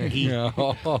didn't have my key.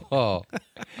 Oh.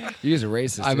 You guys are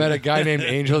racist. I met a guy named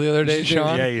Angel the other day,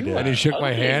 Sean. Yeah, you did. And he shook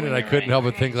my hand, and I couldn't help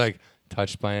but think, like,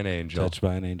 touched by an angel. Touched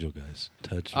by an angel, guys.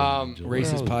 Touched by an angel.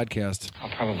 Racist podcast. I'll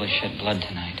probably shed blood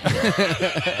tonight.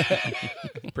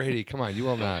 Brady, come on, you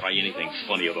will not. Try anything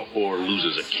funny or the whore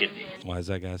loses a kidney. Why is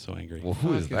that guy so angry? Well,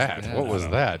 who is that? What was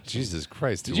that? Jesus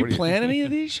Christ. Did dude, you plan any of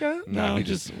these, Sean? No, he we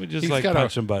just he's like got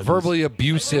punching a buttons. verbally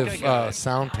abusive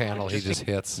sound panel he just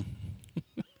hits.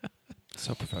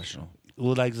 So professional.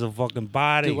 Who likes the fucking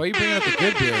body? Dude, why are you bringing up the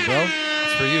good beer, bro?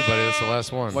 It's for you, buddy. That's the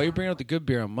last one. Why are you bringing up the good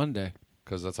beer on Monday?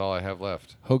 Because that's all I have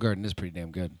left. Hogarden is pretty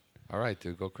damn good. All right,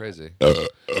 dude, go crazy.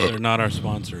 They're not our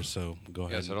sponsors, so go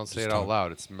ahead. Yeah, so don't say Just it out talk.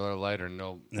 loud. It's Miller Lite or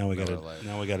no. Now we Miller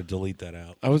gotta Lite. delete that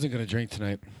out. I wasn't gonna drink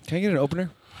tonight. Can I get an opener?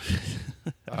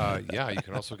 Yeah, you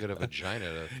can also get a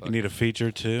vagina. You need a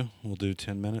feature too. We'll do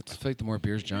 10 I minutes. feel like the more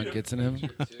beers John gets in him.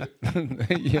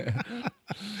 Yeah.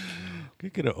 Can you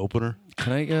get an opener?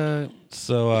 Can I go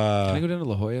So down to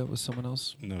La Jolla with someone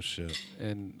else no shit.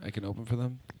 and I can open for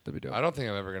them? That'd be dope. I don't think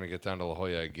I'm ever going to get down to La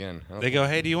Jolla again. I don't They go,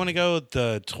 hey, do you want to go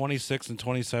the 26th and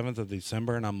 27th of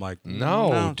December? And I'm like,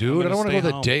 No, dude. I don't want to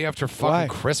go the day after fucking Why?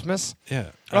 Christmas. Yeah.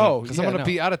 Oh, Because yeah, I'm going to no.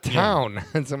 be out of town.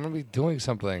 and so I'm going to be doing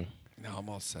something. No, I'm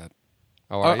all set.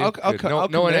 Oh, are you? I'll Good. co- no, I'll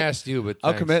no one commit. asked you, but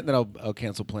I'll thanks. commit and then I'll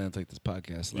cancel plans like this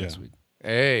podcast last Yeah. week.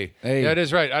 Hey. Hey. Yeah, it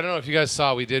is right. I don't know if you guys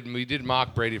saw. We did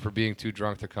mock Brady for being too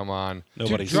drunk to come on.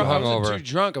 Nobody Too drunk. saw I it. wasn't hungover. too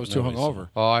drunk. I was too Nobody saw hungover.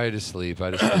 Oh, I had to sleep. He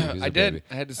was I a did. baby.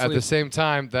 I had to At the sleep. same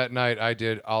time, that night I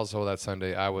did. Also, that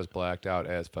Sunday, I was blacked out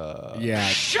as fuck. Yeah.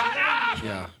 Shut up!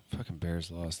 Yeah. Fucking Bears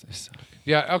lost. They suck.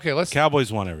 Yeah. Okay. Let's Cowboys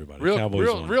won, everybody. Cowboys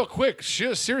won. real quick.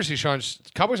 Seriously, Sean.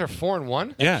 Cowboys are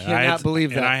 4-1. Yeah, cannot believe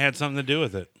that. And I had something to do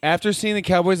with it. After seeing the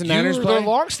Cowboys and Niners You're play, the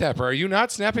long snapper. Are you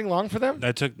not snapping long for them?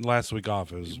 I took last week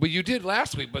off. It was Well, you did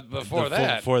last week, but before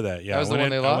that. Before that, yeah. That was I the went one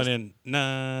in- they I lost? went in.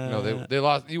 Nah. No, they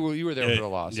lost. You were there for the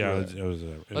loss. Yeah, You were it there. was. It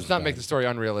Let's was not bad. make the story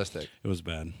unrealistic. It was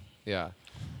bad. Yeah.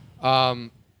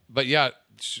 But yeah,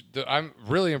 I'm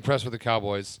really impressed with the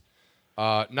Cowboys.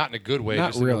 Not in a good way, Not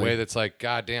just in really. a way that's like,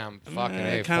 goddamn, fucking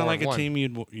A, Kind of like a 4-1. team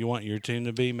you want your team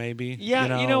to be, maybe.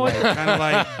 Yeah, you know what? Kind of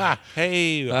like,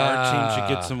 hey, our team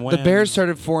should get some wins. the Bears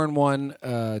started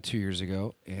 4-1 2 years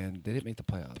ago, and they didn't make the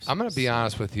playoffs. I'm going to be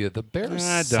honest with you. The Bears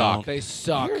I suck. don't. They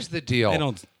suck. Here's the deal. They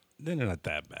don't. They're not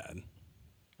that bad.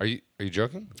 Are you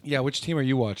joking? Yeah, which team are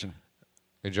you watching?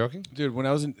 Are you joking? Dude, when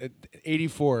I was in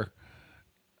 84.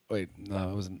 Wait, no,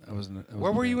 I wasn't.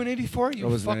 Where were you in 84? You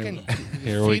was fucking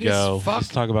Here we fetus go. fuck. Let's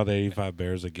talk about the '85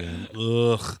 Bears again.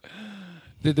 Ugh.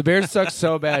 Dude, the Bears suck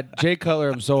so bad. Jay Cutler,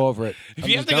 I'm so over it. If I'm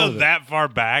you have just to done go with it. that far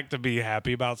back to be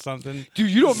happy about something,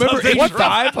 Dude, you don't remember Something's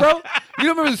 85, bro? You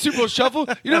don't remember the Super Bowl Shuffle?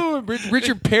 You know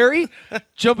Richard Perry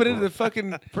jumping into the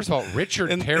fucking. First of all, Richard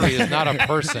Perry is not a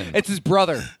person. It's his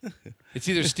brother. It's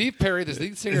either Steve Perry, the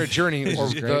lead singer of Journey, or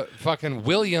the fucking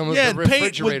William of Yeah, the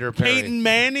refrigerator Perry. Peyton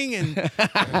Manning and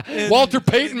Walter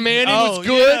Peyton Manning was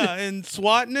good. Yeah, and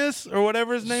Swatness or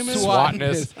whatever his name is.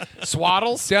 Swatness.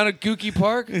 Swaddles. Down at Gookie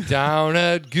Park. Down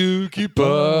at Gookie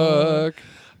Park.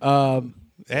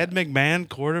 Ed McMahon,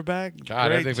 quarterback. God,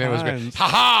 Great Ed McMahon was great. times.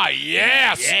 Ha-ha,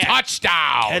 yes,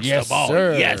 touchdown. Catch Yes, the ball.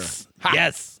 sir. Yes,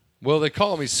 yes. Well, they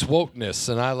call me Swoteness,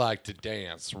 and I like to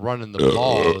dance. Running the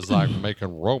ball is like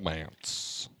making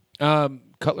romance.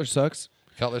 Cutler sucks.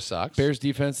 Cutler sucks. Bears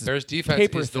defense is Bears defense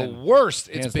paper is the thin. worst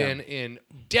it's Hands been down. in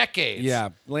decades. Yeah,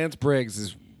 Lance Briggs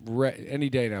is any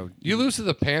day now. You lose to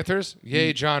the Panthers,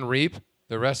 yay, John Reap.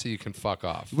 The rest of you can fuck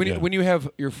off. When Yeah. when you have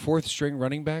your fourth string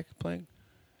running back playing,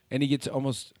 and he gets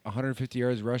almost 150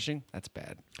 yards rushing, that's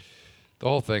bad. The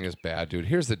whole thing is bad, dude.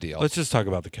 Here's the deal. Let's just talk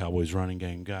about the Cowboys running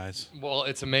game, guys. Well,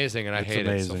 it's amazing, and I It's hate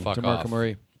amazing. it, so fuck DeMarco off.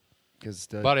 Murray, because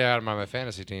Buddy, I had him on my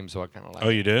fantasy team, so I kind of like Oh,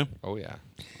 it. you do? Oh, yeah.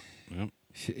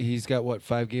 he's got what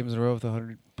 5 games in a row with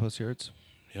 100 plus yards.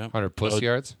 Yeah. 100 plus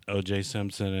yards. O.J.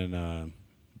 Simpson and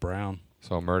Brown.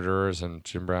 So murderers and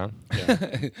Jim Brown.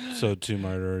 So 2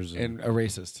 murderers. And a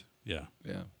racist. Yeah.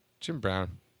 Yeah. Jim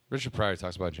Brown. Richard Pryor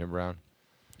talks about Jim Brown.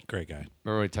 Great guy.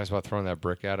 Remember when he talks about throwing that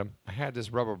brick at him? I had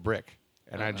this rubber brick,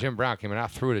 and Jim Brown came and I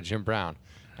threw it at Jim Brown,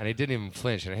 and he didn't even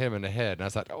flinch, and I hit him in the head. And I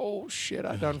was like, oh, shit,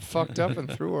 I done fucked up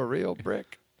and threw a real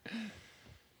brick.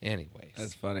 Anyways.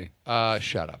 That's funny.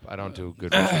 Shut up. I don't do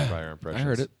good Richard Pryor I impressions.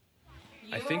 heard it.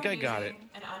 I think I got it,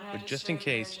 but just in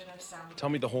case, tell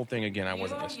me the whole thing again. I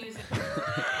wasn't listening.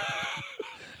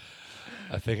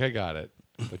 I think I got it,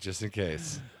 but just in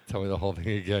case, tell me the whole thing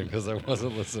again because I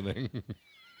wasn't listening.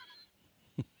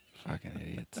 Fucking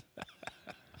idiots.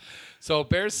 So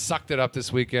Bears sucked it up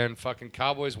this weekend. Fucking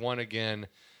Cowboys won again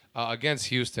against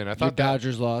Houston. I Your thought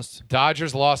Dodgers lost.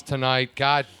 Dodgers lost tonight.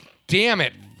 God damn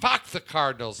it. Fuck the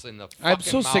Cardinals in the fucking I'm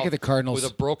so sick mouth of the Cardinals.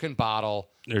 with a broken bottle.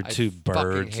 They're I 2 fucking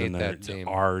birds hate and that their team.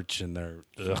 arch and their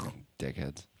ugh.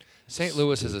 Dickheads. St.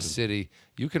 Louis is a city.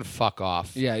 You can fuck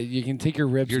off. Yeah, you can take your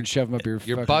ribs and shove them up your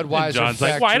Your fucking... Budweiser John's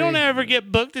factory. like, why don't I ever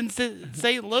get booked in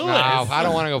St. Louis? No, I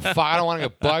don't want to go. I don't want to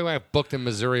go. I want to get booked in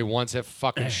Missouri once. That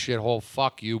fucking shithole.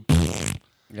 Fuck you.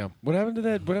 Yeah. What happened to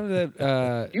that? What happened to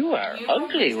that? You are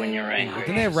ugly when you're angry.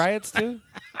 Didn't they have riots too?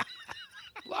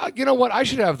 You know what? I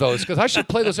should have those because I should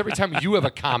play those every time you have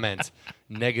a comment.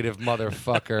 Negative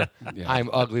motherfucker. Yeah. I'm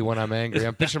ugly when I'm angry.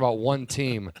 I'm bitching about one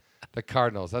team, the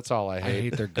Cardinals. That's all I hate.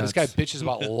 hate their This guts. guy bitches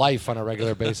about life on a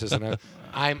regular basis, and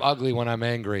I'm ugly when I'm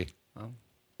angry.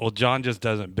 Well, John just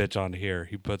doesn't bitch on here.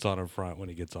 He puts on in front when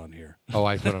he gets on here. Oh,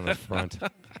 I put on the front. I'm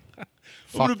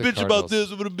Fuck going the to bitch about Cardinals.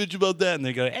 this. I'm going to bitch about that. And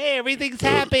they go, hey, everything's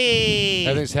happy.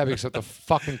 Everything's happy except the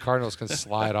fucking Cardinals can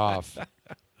slide off.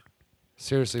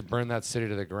 Seriously, burn that city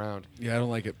to the ground. Yeah, I don't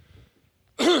like it.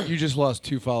 You just lost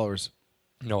 2 followers.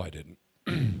 No, I didn't.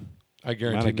 I Might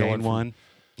guarantee have no gained one. one,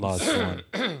 lost one.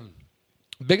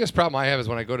 Biggest problem I have is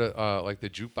when I go to like the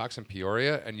jukebox in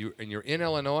Peoria and you're in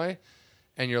Illinois,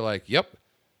 and you're like, "Yep,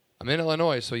 I'm in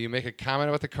Illinois." So you make a comment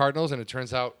about the Cardinals, and it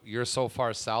turns out you're so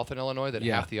far south in Illinois that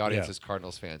Yeah, half the audience yeah. is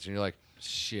Cardinals fans, and you're like,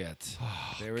 Shit.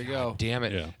 There we go. "Damn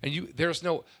it!" Yeah. And there's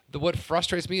no. What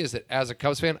frustrates me is that as a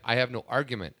Cubs fan, I have no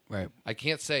argument. Right. I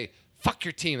can't say "fuck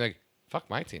your team." Like, fuck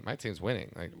my team. My team's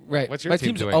winning. Like, Right. What's your My team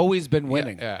team's doing? always been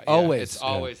winning. Yeah, Always. It's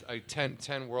always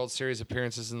 10 World Series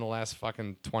appearances in the last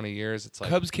fucking 20 years. It's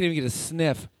like Cubs can't even get a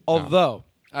sniff. Although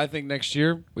I think next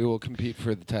year we will compete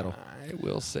for the title. I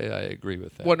will say I agree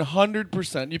with that.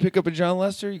 100%. You pick up a John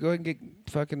Lester, you go ahead and get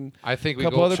fucking I think we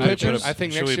couple go. other should we pitchers? put I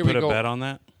think Should next we year put we a go. bet on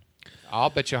that? I'll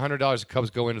bet you $100 the Cubs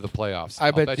go into the playoffs.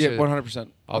 I bet, you 100%.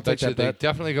 I'll take bet you that they bet.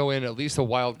 definitely go in at least a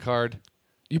wild card.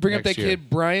 You bring up next that year. kid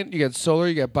Bryant, you got Soler,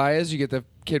 you got Baez, you get the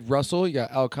kid Russell, you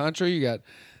got Alcantara, you got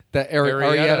that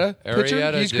Arrieta. Arrieta pitcher.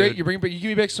 Arrieta, He's dude. great. You bring back, you give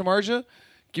me back Samardzija,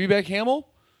 give me back Hamill.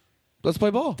 Let's play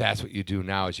ball. That's what you do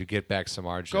now is you get back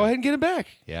Samardzija. Go ahead and get him back.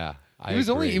 Yeah, I He was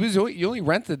agree. you only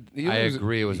rented. I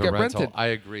agree. It was you a got rental. rented. I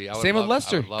agree. I would Same love- with I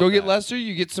Lester. would love Go get that. Lester.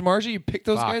 You get Samardzija. You pick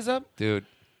those Fuck, guys up. dude.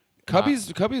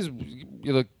 Cubbies.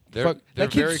 You look. They're- Fuck, they're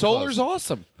that kid very Soler's close.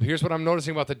 awesome. Here's what I'm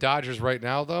noticing about the Dodgers right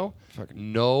now, though.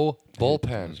 No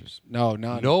bullpen. No,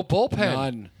 none. No bullpen.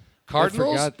 None.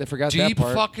 Cardinals. They forgot that deep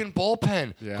part. fucking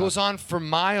bullpen Yeah. goes on for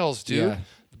miles, dude.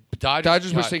 Yeah.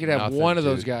 Dodgers wish they could have nothing, one of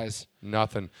those dude. guys.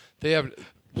 Nothing. They're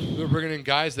bringing in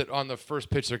guys that on the first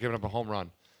pitch they're giving up a home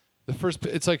run. The first,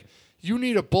 it's like You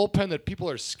need a bullpen that people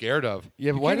are scared of.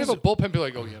 Yeah, but you why can't does have a bullpen be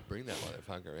like, oh yeah, bring that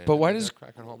motherfucker in. But why And does they're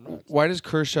cracking home runs. why does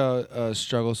Kershaw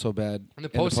struggle so bad In the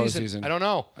postseason, I don't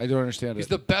know. I don't understand He's it.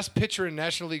 the best pitcher in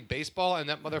National League Baseball, and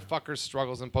that motherfucker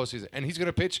struggles in postseason. And he's going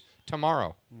to pitch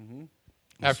tomorrow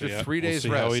after 3 days we'll see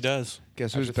rest. how he does.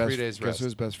 Guess who's after 3 best? days Guess rest. who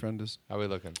his best friend is? How are we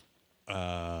looking?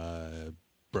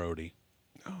 Brody.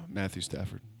 Matthew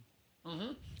Stafford.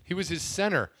 He was his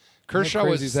center. Kershaw was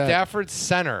crazy is that? Stafford's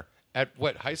center at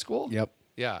what, high school? Yep.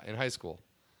 Yeah, in high school.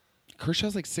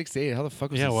 Kershaw's like 6'8". How the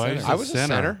fuck was Yeah, he why center? is I was a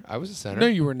center. center. I was a center. No,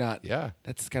 you were not. Yeah.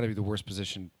 That's got to be the worst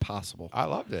position possible. I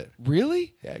loved it.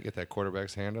 Really? Yeah, get that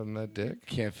quarterback's hand on that dick.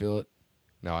 Can't feel it.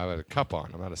 No, I had a cup on.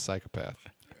 I'm not a psychopath.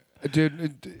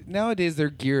 Dude, nowadays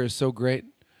their gear is so great.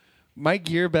 My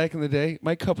gear back in the day,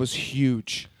 my cup was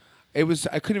huge. It was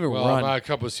I couldn't even Well, run. my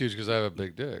cup was huge because I have a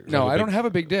big dick. No, I don't have a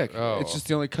big dick. Oh. It's just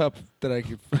the only cup that I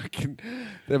could fucking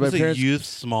that my Was parents. a youth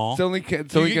small? It's the only.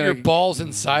 It's You only get your balls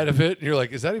inside of it, and you're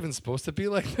like, is that even supposed to be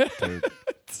like that? Dude,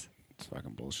 it's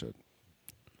fucking bullshit.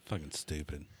 Fucking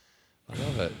stupid. I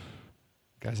love it.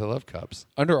 Guys, I love cups.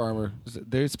 Under Armour,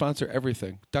 they sponsor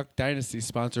everything. Duck Dynasty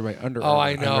sponsored by Under Armour. Oh,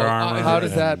 I know. Under Armour. How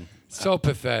does that? So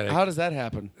pathetic. How does that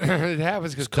happen? it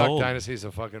happens because It's Duck cold. Dynasty is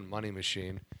a fucking money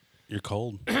machine. You're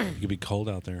cold. You could be cold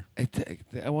out there.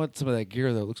 I want some of that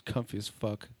gear though. It looks comfy as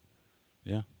fuck.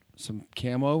 Yeah. Some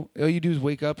camo. All you do is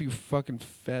wake up, you fucking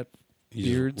fat You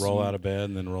beards. just roll and out of bed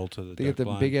and then roll to the They duck get the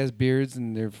blind. big ass beards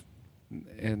and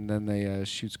then they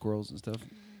shoot squirrels and stuff.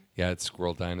 Yeah, it's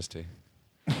Squirrel Dynasty.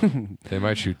 They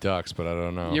might shoot ducks, but I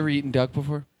don't know. You ever eaten duck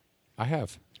before? I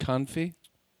have. Confit?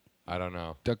 I don't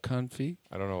know. Duck confit?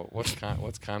 I don't know. What's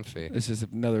confit? This is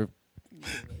another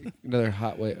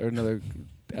hot way or another.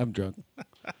 I'm drunk.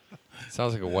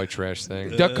 Sounds like a white trash thing.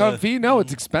 Duck confit? No,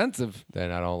 it's expensive.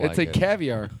 Then I don't It's like like it.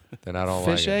 caviar. Then I don't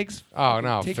Fish like eggs? it. Oh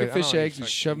no! Take fi- your I fish don't eggs and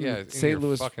fuck- shove 'em yeah, in in St. your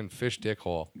Louis. fucking fish dick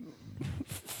hole.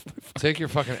 Take your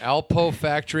fucking Alpo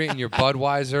factory and your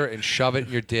Budweiser and shove it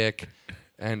in your dick,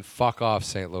 and fuck off,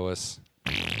 St. Louis.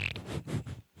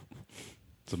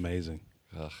 It's amazing.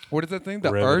 What is that thing?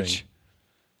 The Riveting. arch?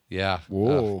 Yeah.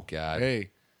 Whoa. Oh, God.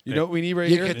 Hey, you know what we need right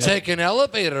You here? could take an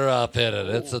elevator up in it.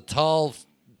 It's a tall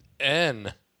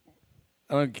N.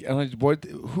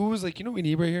 Who was like, you know what we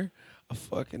need right here? A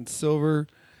fucking silver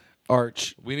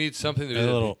arch. We need something to be A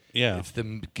little, yeah. It's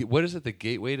what is it? The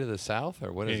gateway to the south,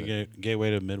 or what is it?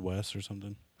 Gateway to Midwest or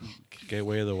something.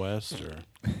 Gateway of the West or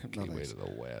Gateway to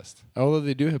the west. Although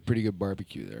they do have pretty good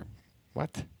barbecue there.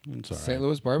 What? it's all right. St.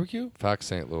 Louis barbecue? Fuck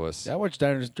St. Louis. Yeah, I watch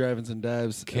Diners, Drive-Ins, and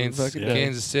Dives. every Kansas, fucking day.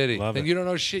 Kansas City. Love Then it. you don't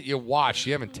know shit. You watch.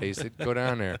 You haven't tasted. Go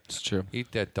down there. It's true.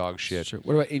 Eat that dog shit. It's true.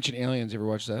 What about Ancient Aliens? You ever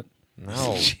watch that?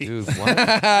 No, dude. What?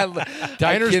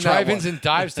 Diners, cannot drive-ins, wa- and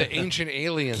dives to ancient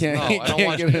aliens. Can't- No, I don't can't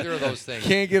watch get it. either of those things.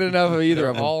 Can't get enough of either They're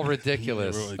of them. all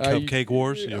ridiculous. Cupcake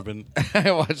Wars. You ever been?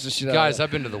 I watch the shit out Guys, of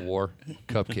I've been to the war.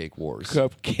 Cupcake wars.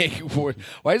 Cupcake War.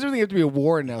 Why does everything have to be a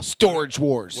war now? Storage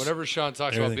Wars. Whenever Sean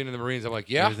talks about Everything- being in the Marines, I'm like,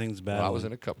 yeah. everything's Well, I bad. was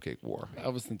in a cupcake war. I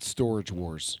was in Storage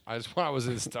Wars. I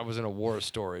was in a war of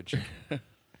storage.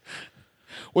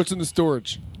 What's in the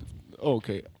storage? Oh,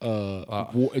 okay.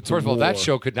 It's First of all, that war.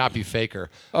 show could not be faker.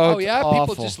 Oh, Oh, it's yeah,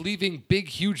 awful. people just leaving big,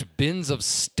 huge bins of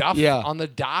stuff Yeah. on the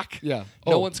dock. Yeah.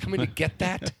 No Oh. one's coming to get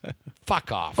that.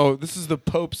 Fuck off. Oh, this is the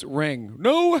Pope's ring.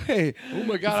 No way. Oh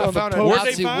my God! You I found a the Pope-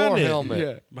 Nazi war helmet.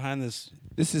 Yeah. Behind this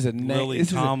This is a Lily this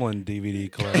is a- Tomlin DVD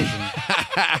collection.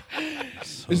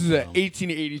 This is a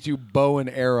 1882 bow and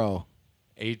arrow.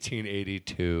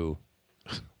 1882.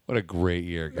 What a great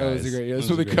year, guys. That was a great. Yeah, that's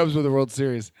when the Cubs won the World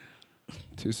Series.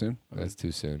 Too soon. That's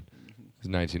too soon. It was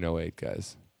 1908,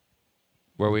 guys.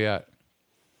 Where we at?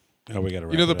 Oh, we got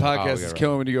to. You know the we podcast gotta is wrap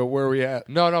killing when you go, where are we at?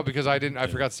 No, because I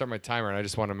forgot to start my timer, and I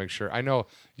just want to make sure. I know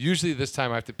usually this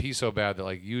time I have to pee so bad that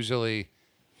like usually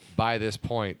by this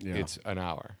point Yeah. it's an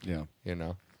hour. Yeah. You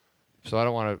know, so I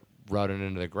don't want to run it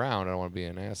into the ground. I don't want to be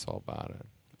an asshole about it.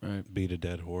 Right. Beat a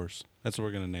dead horse. That's what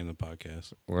we're gonna name the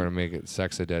podcast. We're gonna make it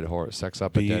sex a dead horse, sex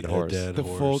up Beat a dead horse. The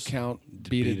full count,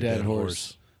 beat a dead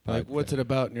horse. Like, what's it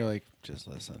about? And you're like, just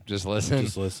listen. Just listen.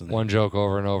 Just listen. One joke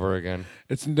over and over again.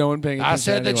 It's no one paying attention. I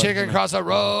said to the anyone. chicken crossed the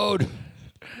road.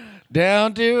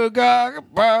 Down to Gaga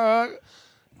Park.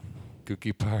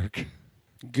 Gookie Park.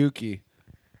 Gookie.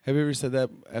 Have you ever said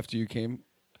that after you came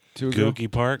to a girl?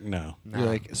 Gookie Park? No. You're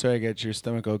like, sorry, I got your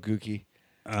stomach all gooky.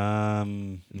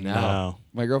 No.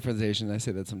 My girlfriend's Asian. I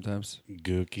say that sometimes.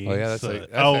 Gookie. Oh, yeah, that's like-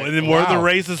 that's oh, like- and then we're the wow.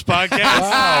 racist podcast.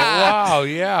 Wow,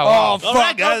 yeah. Wow. All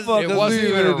right, guys. It wasn't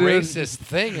even a racist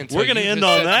thing until We're gonna you end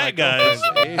just on said that, my guys.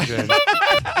 girlfriend's Asian.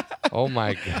 Oh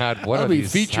my God! What I'll are be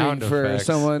these featuring sound for effects?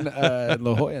 someone in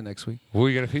La Jolla next week. Who are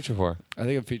you gonna feature for? I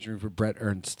think I'm featuring for Brett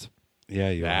Ernst.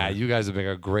 Yeah, you guys have been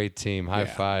a great team. High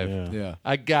five. Yeah.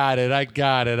 I got it.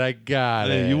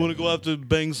 Hey, you want to go out to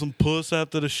bang some puss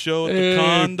after the show at the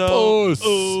condo? Puss.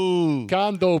 Ooh.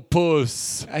 Condo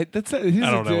puss. He doesn't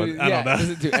know. He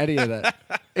doesn't do any of that.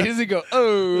 He doesn't go,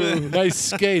 oh. Nice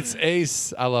skates,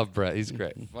 Ace. I love Brett. He's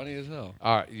great. Funny as hell.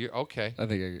 All right, you're okay. I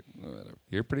think whatever.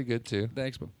 You're pretty good too.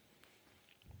 Thanks, man.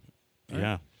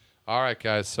 Yeah. All right,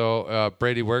 guys. So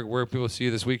Brady, where people see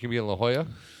you this week? Can be in La Jolla.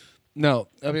 No,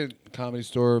 I'll be at Comedy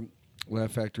Store,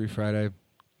 Laugh Factory Friday.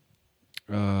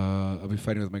 I'll be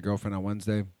fighting with my girlfriend on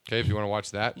Wednesday. Okay, if you want to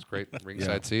watch that, it's great.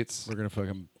 Ringside seats. We're gonna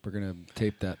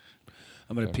tape that.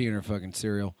 I'm gonna pee in her fucking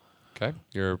cereal. Okay,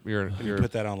 you're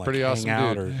Put that on like pretty awesome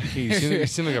Hangout dude. or You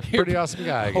seem like a pretty awesome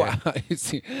guy. Again. Wow, you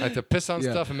see, I like to piss on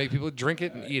Yeah. stuff and make people drink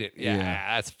it and eat it. Yeah,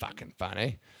 Yeah. that's fucking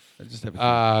funny. I just have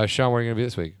Shawn, where are you gonna be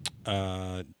this week?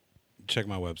 check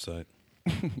my website.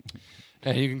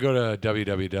 And you can go to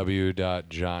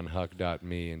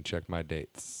www.johnhuck.me and check my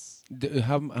dates.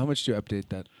 how much do you update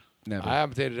that? Never. I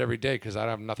update it every day because I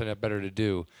have nothing better to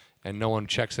do, and no one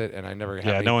checks it, and I never have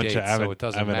Yeah, any no one. dates, so it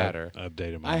doesn't matter.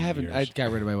 Updated. I haven't. I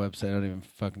got rid of my website. I don't even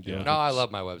fucking do it. No, I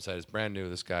love my website. It's brand new.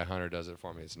 This guy Hunter does it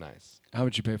for me. It's nice. How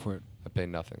much you pay for it? I pay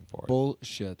nothing for it.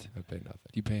 Bullshit. I pay nothing.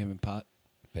 Do you pay him in pot?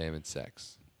 I pay him in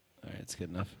sex. All right, it's good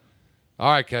enough. All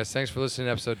right, guys. Thanks for listening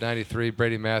to episode 93.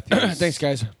 Brady Matthews. Thanks,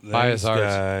 guys. Buy his ours.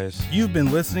 Guys. You've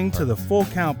been listening to the Full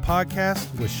Count Podcast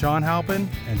with Shawn Halpin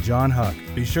and Jon Huck.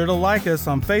 Be sure to like us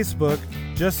on Facebook.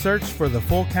 Just search for the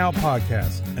Full Count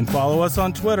Podcast. And follow us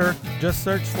on Twitter. Just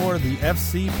search for the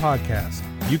FC Podcast.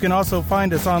 You can also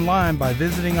find us online by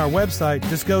visiting our website.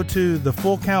 Just go to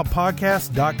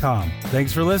thefullcountpodcast.com.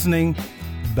 Thanks for listening.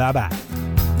 Bye-bye.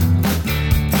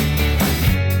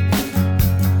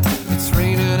 It's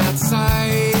raining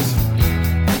outside.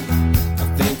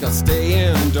 I think I'll stay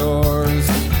indoors.